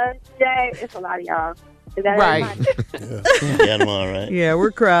 Julia, Jay. It's a lot of y'all. Is that Right. Got them all right. Yeah,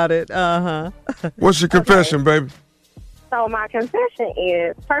 we're crowded. What's your confession, baby? So my confession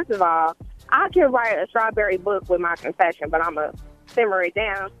is, first of all, I can write a strawberry book with my confession, but I'm going to simmer it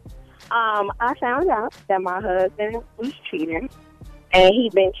down. I found out that my husband was cheating, and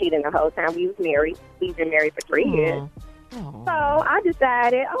he'd been cheating the whole time we was married. We've been married for 3 years. So I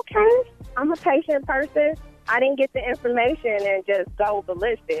decided, okay, I'm a patient person. I didn't get the information and just go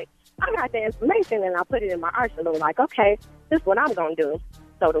ballistic. I got the information and I put it in my arsenal. Like, okay, this is what I'm going to do.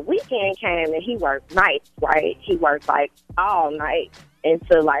 So the weekend came and he worked nights, right? He worked like all night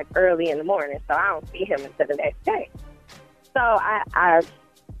until like early in the morning. So I don't see him until the next day. So I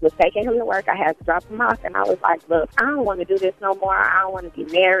was taking him to work. I had to drop him off and I was like, look, I don't want to do this no more. I don't want to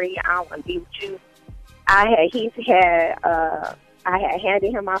be married. I don't want to be with you. I had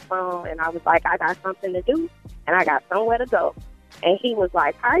handed him my phone and I was like, I got something to do and I got somewhere to go. And he was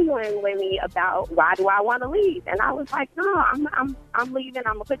like arguing with me about why do I want to leave? And I was like, no, I'm leaving.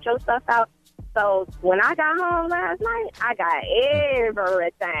 I'm gonna put your stuff out. So when I got home last night, I got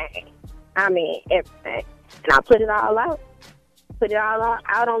everything. I mean, everything. And I put it all out. Put it all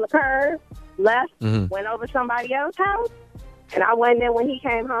out on the curb. Left. Went over to somebody else's house. And I wasn't there when he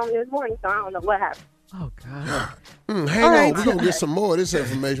came home this morning. So I don't know what happened. Oh God. Hang on, we're gonna get some more of this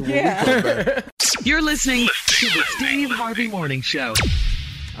information when we come back. You're listening to the Steve Harvey Morning Show.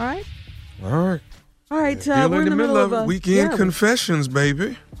 All right. All right. We're Still in the middle of weekend confessions,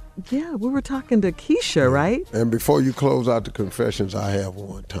 baby. Yeah, we were talking to Keisha, right? And before you close out the confessions, I have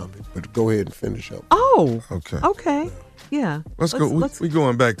one, Tommy. But go ahead and finish up. Oh. Okay. Yeah. Let's go. We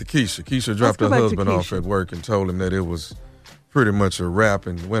going back to Keisha. Keisha dropped her go back to husband off Keisha. at work and told him that it was pretty much a wrap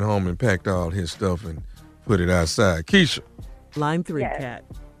and went home and packed all his stuff and put it outside. Keisha. Line 3, Kat.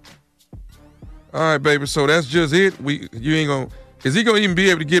 All right, baby. So that's just it. Is he gonna even be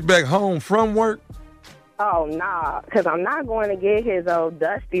able to get back home from work? Oh, nah, because I'm not going to get his old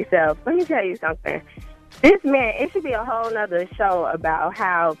dusty self. Let me tell you something. This man, it should be a whole nother show about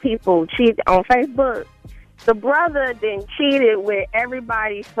how people cheat on Facebook. The brother then cheated with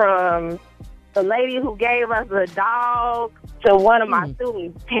everybody from the lady who gave us a dog to one of my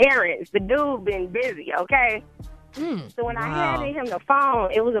students' parents. The dude been busy, okay? So when I handed him the phone,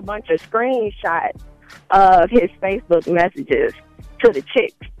 it was a bunch of screenshots of his Facebook messages to the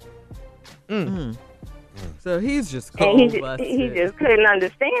chicks. So he's just And he cold-busted. just couldn't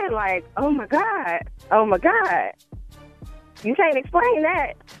understand, like, oh my God. You can't explain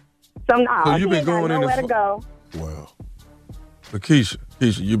that. So, no, So you he been ain't got going in nowhere the to go. But Keisha,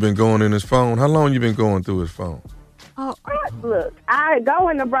 you been going in his phone. How long you been going through his phone? Oh, look, I go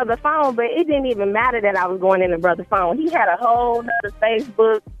in the brother's phone, but it didn't even matter that I was going in the brother's phone. He had a whole other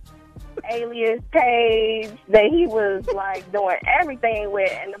Facebook alias page that he was like doing everything with,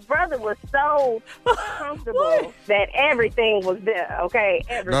 and the brother was so comfortable that everything was there. Okay,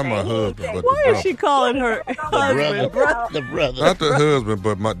 everything. Not my husband, but Why the is she calling her husband? The brother. Not the husband,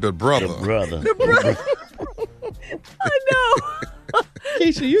 but the brother. The brother. I know.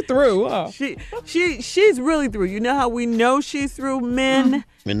 Keisha, you through, huh? She's really through. You know how we know she's through, men?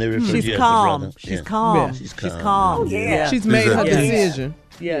 When they refer to She's you as the calm. brother. She's Yeah. calm. Yeah. She's calm. Oh, yeah. She's made her decision.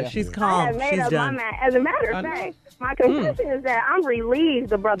 Yeah, she's I calm. have made She's up done. my mind. As a matter of fact, my confession is that I'm relieved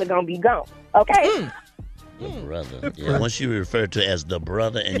the brother gonna be gone. Okay. The brother. Yeah. Once you refer to as the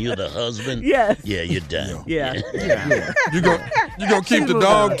brother and you're the husband, Yes. yeah, you're done. Yeah. You gonna keep the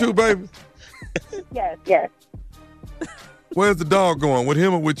dog too, baby? Yes. Where's the dog going? With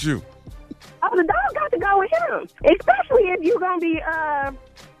him or with you? Oh, the dog got to go with him, especially if you gonna be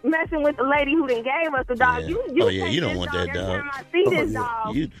messing with the lady who done gave us the dog. You Oh, yeah, take you don't this want dog that every dog. time I see this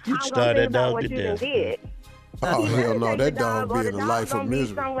dog, You'd I'm starve gonna that think about dog what to you done death. did. Oh, hell no, that dog Or be the in a dog life of gonna be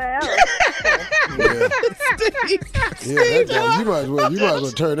misery. somewhere else. Yeah, that dog, you might as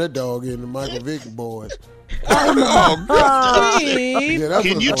well turn that dog into Michael Vick boys. Oh, God. Yeah, that's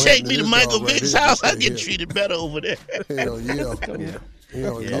Can what's you gonna take happen me to this Michael dog right Vick's here. house? I Yeah. get treated better over there. Hell yeah.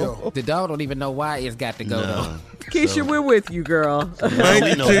 Hell yeah. The dog don't even know why it's got to go though. Keisha, we're with you, girl. We know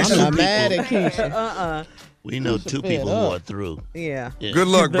I'm two not people. mad at Keisha. We know two people who are through. Yeah. Yeah. Good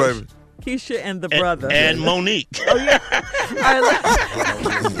luck, baby. Keisha and the brother. And Monique. Oh, yeah. All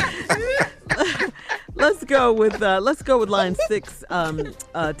right, let's go with line 6,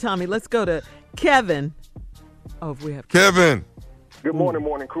 Tommy. Let's go to Kevin. Oh, if we have Kevin. Good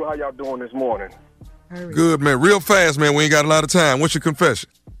morning, crew. How y'all doing this morning? Good, man. Real fast, man. We ain't got a lot of time. What's your confession?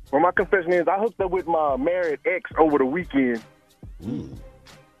 Well, my confession is I hooked up with my married ex over the weekend.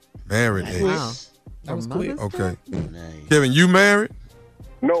 Married ex. Wow. That was quick. Okay. Kevin, you married?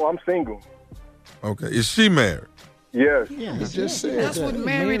 No, I'm single. Okay. Is she married? Yes. Yeah, He just said That's that. what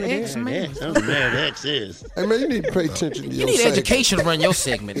married ex means. That's what married ex is. Hey, man, you need to pay attention to You your need segment. education to run your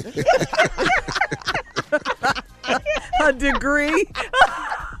segment. a degree.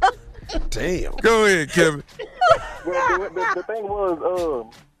 Damn. Go ahead, Kevin. Well, the thing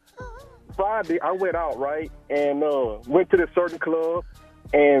was, Friday I went out, right, and went to this certain club,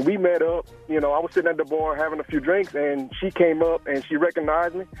 and we met up. You know, I was sitting at the bar having a few drinks, and she came up and she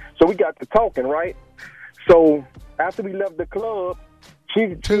recognized me, so we got to talking, right. So after we left the club,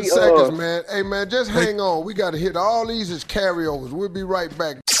 she 10 seconds, man. Hey, man, just hang on. We got to hit all these as carryovers. We'll be right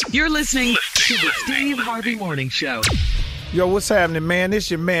back. You're listening to the Steve Harvey Morning Show. Yo, what's happening, man?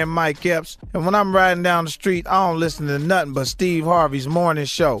 This your man, Mike Epps. And when I'm riding down the street, I don't listen to nothing but Steve Harvey's morning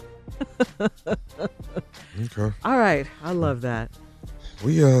show. Okay. All right. I love that.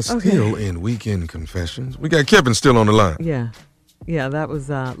 We are still in Weekend Confessions. We got Kevin still on the line. Yeah. Yeah, that was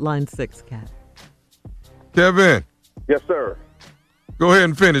line 6, Kat. Kevin. Yes, sir. Go ahead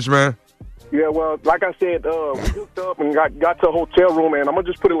and finish, man. Yeah, well, like I said, we hooked up and got to a hotel room, and I'm going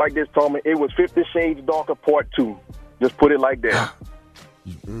to just put it like this, Tommy. It was 50 Shades Darker Part 2. Just put it like that.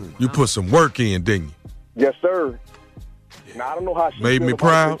 You put some work in, didn't you? Yes, sir. Now, I don't know how she Made feel me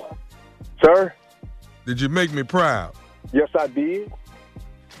about proud? this. Sir? Did you make me proud? Yes, I did.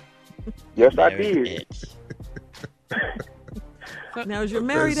 Yes, I did. Now, is your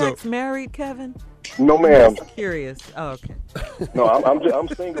married So- ex married, Kevin? No, ma'am. Just curious. Oh, okay. No, I'm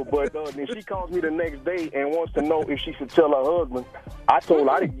single, but then she calls me the next day and wants to know if she should tell her husband. I told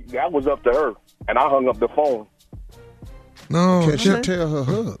her that was up to her, and I hung up the phone. No, Can she tell her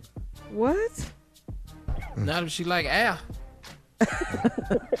hug? What? Not if she like Al.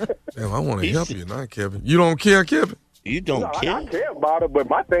 Damn, I want to help you, not Kevin. You don't care, Kevin? You don't I care about her, but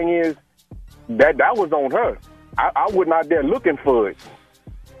my thing is that was on her. I wasn't out there looking for it.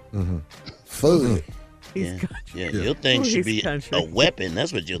 Food. Yeah, your thing should be a weapon.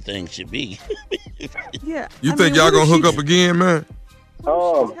 That's what your thing should be. Yeah. You think y'all gonna hook up again, man?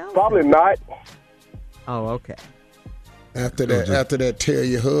 Probably not. Oh, okay. After that, tell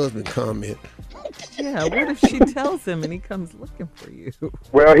your husband comment. Yeah, what if she tells him and he comes looking for you?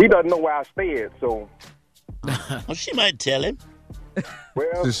 Well, he doesn't know where I stayed, so. Well, she might tell him.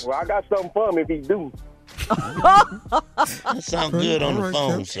 Well, I got something for him if he do. That sounds good on the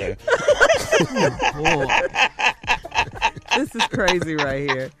phone, sir. This is crazy right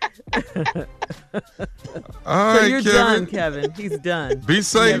here. All So right, you're Kevin. done, Kevin. He's done. Be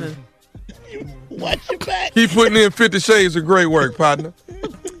safe. Kevin. Watch your back. Keep putting in 50 Shades of Grey work, partner.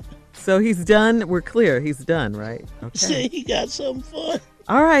 So he's done. We're clear. He's done, right? Okay. See, he got something fun.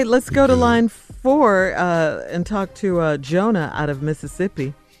 All right, let's go to line 4 and talk to Jonah out of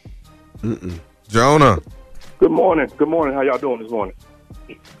Mississippi. Jonah. Good morning. Good morning. How y'all doing this morning?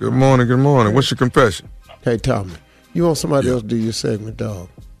 Good morning. Good morning. What's your confession? Hey, Tommy, you want somebody else to do your segment, dog?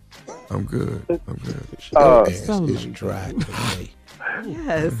 I'm good. Your ass is dry today.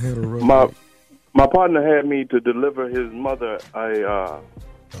 Yes. My partner had me to deliver his mother a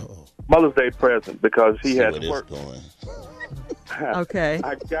Mother's Day present because he had to work. Okay.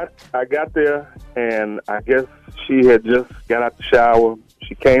 I got there, and I guess she had just got out the shower.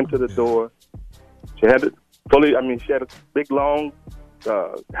 She came to the door. She had it she had a big long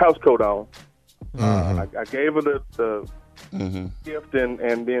house coat on. I gave her the gift,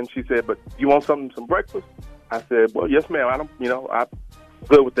 and then she said, "But you want some breakfast?" I said, "Well, yes, ma'am. I'm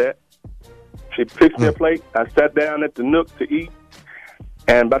good with that." She fixed me a plate. I sat down at the nook to eat,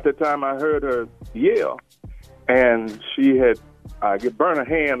 and by the time I heard her yell, and she had burned her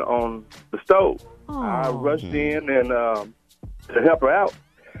hand on the stove. I rushed in and to help her out,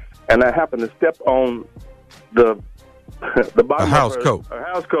 and I happened to step on the bottom house of coat. her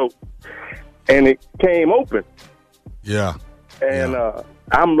house coat, and it came open. Yeah. And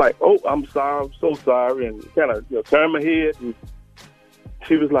I'm like, "Oh, I'm sorry, I'm so sorry," and kind of turned my head, and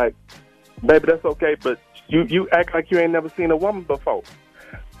she was like, "Baby, that's okay, but you act like you ain't never seen a woman before."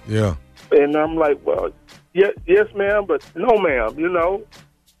 Yeah. And I'm like, "Well, yes, ma'am, but no, ma'am,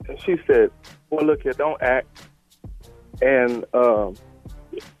 And she said, "Well, look here, don't act." And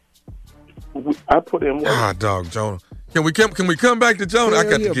I put in work. Dog, Jonah. Can we come back to Jonah? I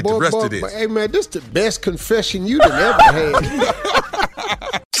got to get the rest of this. Hey, man, this is the best confession you done ever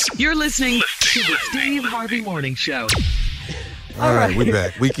had. You're listening to the Steve Harvey Morning Show. All right, we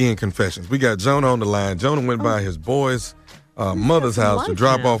back. Weekend confessions. We got Jonah on the line. Jonah went by his boy's mother's house to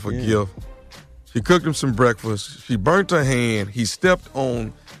drop off a gift. She cooked him some breakfast. She burnt her hand. He stepped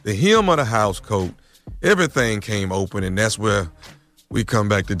on the hem of the house coat. Everything came open, and that's where we come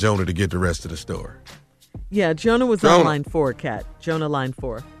back to Jonah to get the rest of the story. Yeah, Jonah was on line 4, Kat. Jonah, line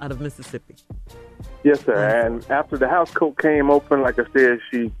 4, out of Mississippi. Yes, sir. And after the house coat came open, like I said,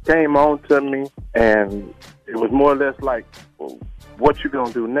 she came on to me, and it was more or less like, well, "What you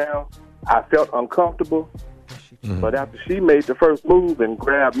gonna do now?" I felt uncomfortable, but after she made the first move and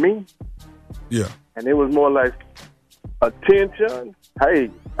grabbed me, and it was more like attention. Hey,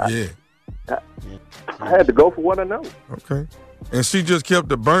 I had to go for what I know. Okay. And she just kept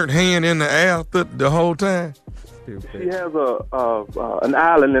the burnt hand in the air the whole time? She has an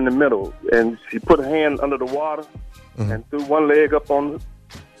island in the middle, and she put her hand under the water and threw one leg up on it.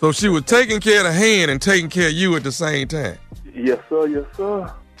 So she was taking care of the hand and taking care of you at the same time? Yes, sir. Yes,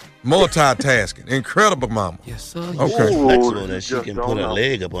 sir. Multitasking. Incredible, mama. Yes, sir. Okay. Flexible that she can put her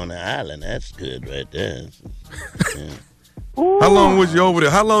leg up on the island. That's good right there. How long was you over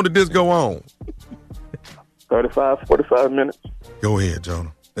there? How long did this go on? 45 minutes. Go ahead,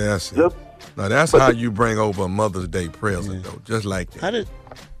 Jonah. That's it. Now, that's how you bring over a Mother's Day present, though, just like that.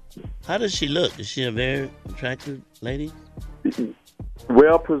 How does she look? Is she a very attractive lady?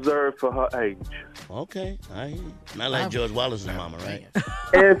 Well preserved for her age. Okay, I hear you. Not like George Wallace's mama, right?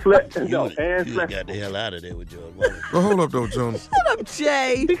 And you got the hell out of there with George Wallace. Well, hold up, though, Jonah. Shut up,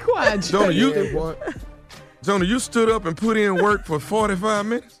 Jay. Be quiet, Jay. Jonah, you stood up and put in work for 45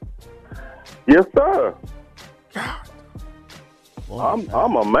 minutes? Yes, sir. God.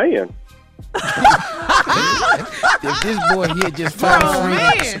 I'm a man. If this boy here just found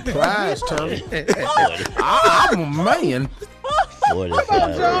freedom, surprise, Tommy. I'm a man.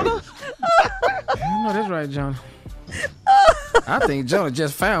 45. Jonah. No, that's right, Jonah. I think Jonah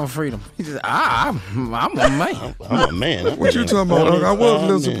just found freedom. He just, I'm a man. I'm a man. What you talking about? I was a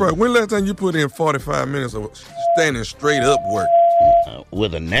little surprised. When last time you put in 45 minutes of standing straight up work?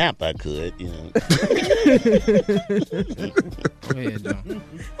 With a nap, I could,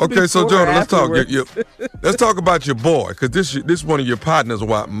 Okay, so Jonah, let's talk. Let's talk about your boy, because this is one of your partner's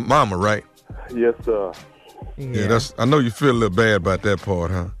mama, right? Yes, sir. Yeah, I know you feel a little bad about that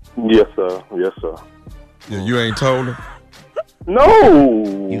part, huh? Yes, sir. Yes, sir. Yeah, you ain't told him?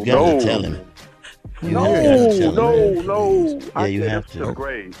 No. You got to tell him. No. Yeah, you have to the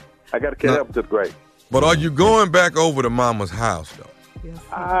grave. I got to carry up to the grave. But are you going back over to Mama's house, though?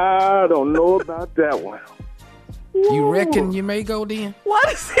 I don't know about that one. You reckon you may go then? Why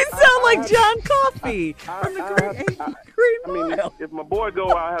does he sound like John Coffey from the Green Mile? If my boy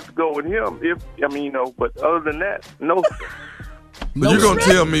go, I have to go with him. But other than that, no. So you're going to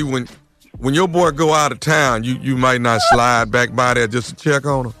tell me when your boy go out of town, you might not slide back by there just to check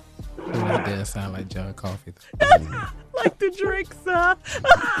on him? That does sound like John Coffey. Like the drink, sir.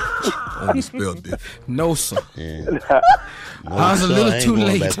 Oh, you spelled it. No, sir. Yeah. I was a little too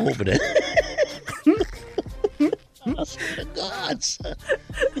late. Back over there. I swear to God, son.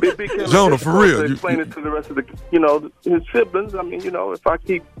 Jonah, for real. Explain it to the rest of his siblings. If I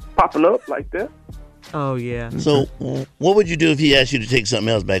keep popping up like that. Oh, yeah. So, what would you do if he asked you to take something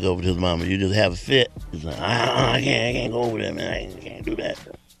else back over to his mama? You just have a fit? He's like, I can't go over there, man. I can't do that.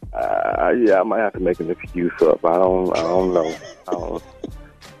 Yeah, I might have to make an excuse up. I don't know. I don't know.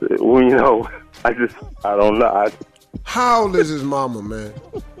 I don't know. How old is his mama, man?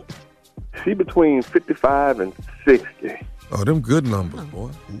 She between 55 and 60. Oh, them good numbers,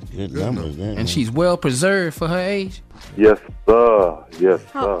 boy. Good numbers, man. And she's well preserved for her age? Yes, sir. Yes,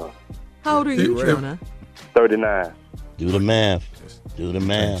 sir. How old are you, Jonah? 39. Do the math.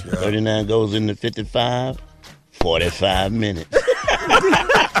 39 goes into 55, 45 minutes.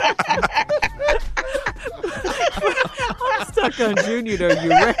 I'm stuck on Junior,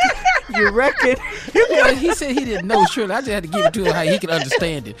 though. You reckon? Well, he said he didn't know, surely. I just had to give it to him how he could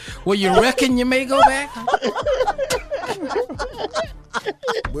understand it. Well, you reckon you may go back?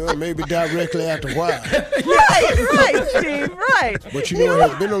 Well, maybe directly after a while. Right, Steve, right. But it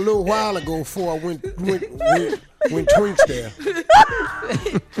has been a little while ago before I went Twinks there.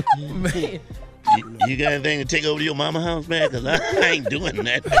 Man. You got anything to take over to your mama house, man? Because I ain't doing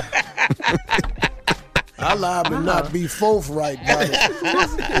that. I liable to not be forthright about it.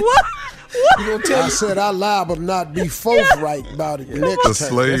 What? You gonna tell I said I liable to not be forthright about it next time. The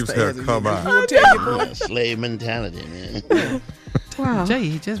slaves have come out. Slave mentality, man. Wow. Jay,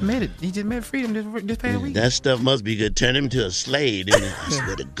 he just made it. He just made freedom this past week. That stuff must be good. Turn him to a slave. Then I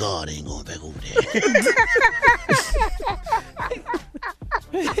swear to God, I ain't going back over there.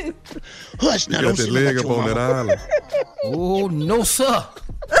 Hush, now don't say that leg up on that island. Oh, no, sir.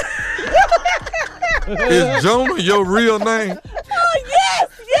 Is Jonah your real name? Oh, yes,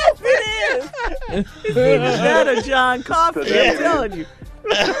 it is. It's either that or John Coffey, I'm telling you.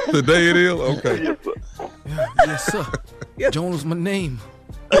 Today it is? Okay. Yes, sir. Jonah's my name.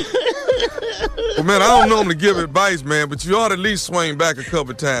 Well, man, I don't normally give advice, man, but you ought to at least swing back a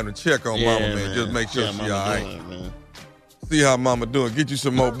couple times and check on Mama, man. Just make sure she's all right. See how Mama doing. Get you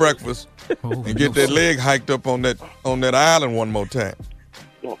some more breakfast and get that leg hiked up on that island one more time.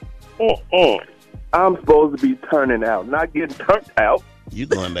 I'm supposed to be turning out, not getting turned out. You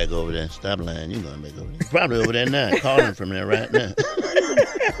going back over there. Stop lying. You going back over there. Probably over there now. Calling from there right now.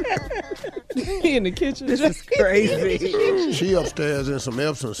 In the kitchen. This is crazy. She upstairs in some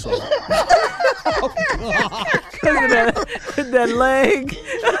Epsom salt. that leg.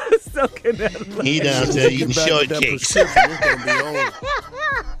 Soaking that leg. He down there eating shortcakes.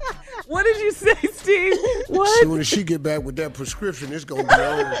 What did you say, Steve? What? As soon as she get back with that prescription, it's going to be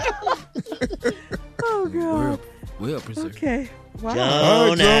over. Oh, God. Well preserved. Okay.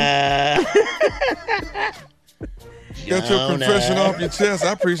 Wow. Jonah. Get your confession off your chest.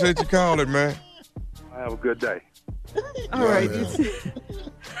 I appreciate you calling, man. Have a good day. All right.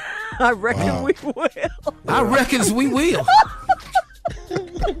 I reckon we will. I reckons we will.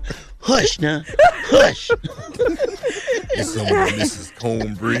 Hush now. Hush. Some of this is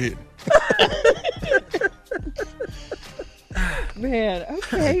cornbread. Man,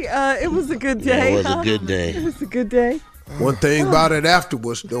 okay. It was a good day. It was a good day. It was a good day. One thing about it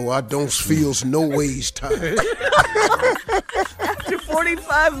afterwards, though, I don't feel no ways tired. After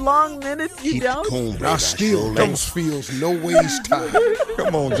 45 long minutes, you don't? I still don't feel no ways tired.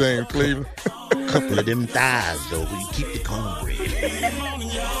 Come on, James Cleveland. Couple of them thighs, though, but you keep the cornbread.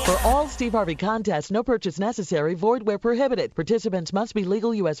 For all Steve Harvey contests, no purchase necessary, void where prohibited. Participants must be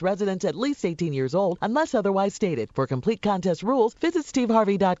legal U.S. residents at least 18 years old, unless otherwise stated. For complete contest rules, visit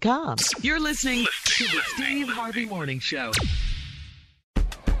steveharvey.com. You're listening to the Steve Harvey Morning Show.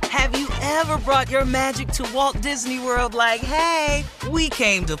 Have you ever brought your magic to Walt Disney World like, hey, we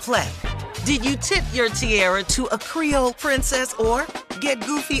came to play? Did you tip your tiara to a Creole princess or get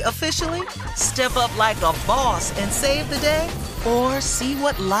goofy officially? Step up like a boss and save the day? Or see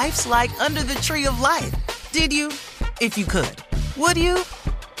what life's like under the tree of life? Did you? If you could. Would you?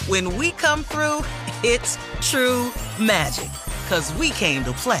 When we come through, it's true magic. 'Cause we came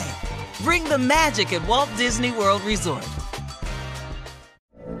to play. Bring the magic at Walt Disney World Resort.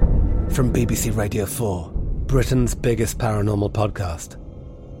 From BBC Radio 4, Britain's biggest paranormal podcast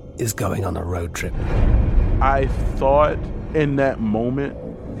is going on a road trip. I thought in that moment,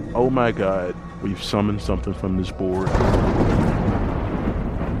 oh my God, we've summoned something from this board.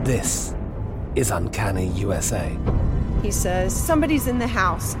 This is Uncanny USA. He says, somebody's in the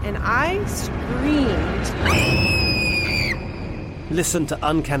house, and I screamed. Listen to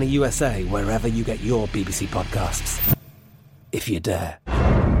Uncanny USA wherever you get your BBC podcasts, if you dare.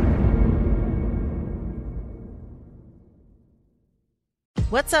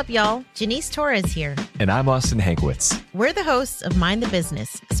 What's up, y'all? Janice Torres here. And I'm Austin Hankwitz. We're the hosts of Mind the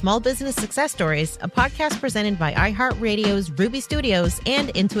Business, Small Business Success Stories, a podcast presented by iHeartRadio's Ruby Studios and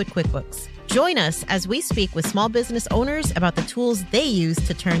Intuit QuickBooks. Join us as we speak with small business owners about the tools they use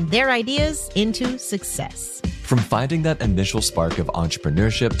to turn their ideas into success. From finding that initial spark of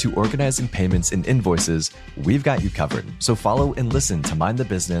entrepreneurship to organizing payments and invoices, we've got you covered. So follow and listen to Mind the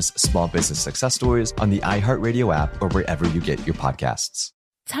Business, Small Business Success Stories on the iHeartRadio app or wherever you get your podcasts.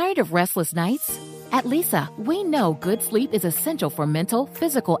 Tired of restless nights? At Leesa, we know good sleep is essential for mental,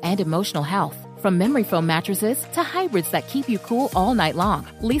 physical, and emotional health. From memory foam mattresses to hybrids that keep you cool all night long,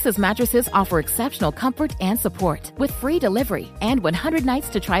 Leesa's mattresses offer exceptional comfort and support with free delivery and 100 nights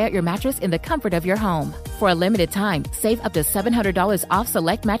to try out your mattress in the comfort of your home. For a limited time, save up to $700 off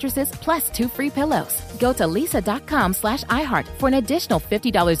select mattresses plus 2 free pillows. Go to leesa.com/iHeart for an additional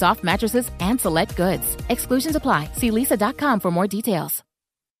 $50 off mattresses and select goods. Exclusions apply. See leesa.com for more details.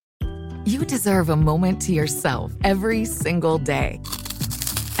 You deserve a moment to yourself every single day.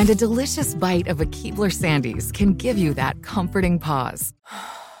 And a delicious bite of a Keebler Sandies can give you that comforting pause.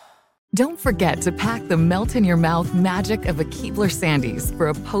 Don't forget to pack the melt-in-your-mouth magic of a Keebler Sandies for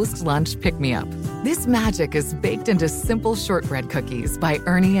a post-lunch pick-me-up. This magic is baked into simple shortbread cookies by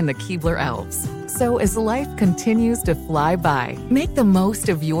Ernie and the Keebler Elves. So as life continues to fly by, make the most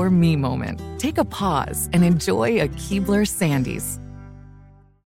of your me moment. Take a pause and enjoy a Keebler Sandies.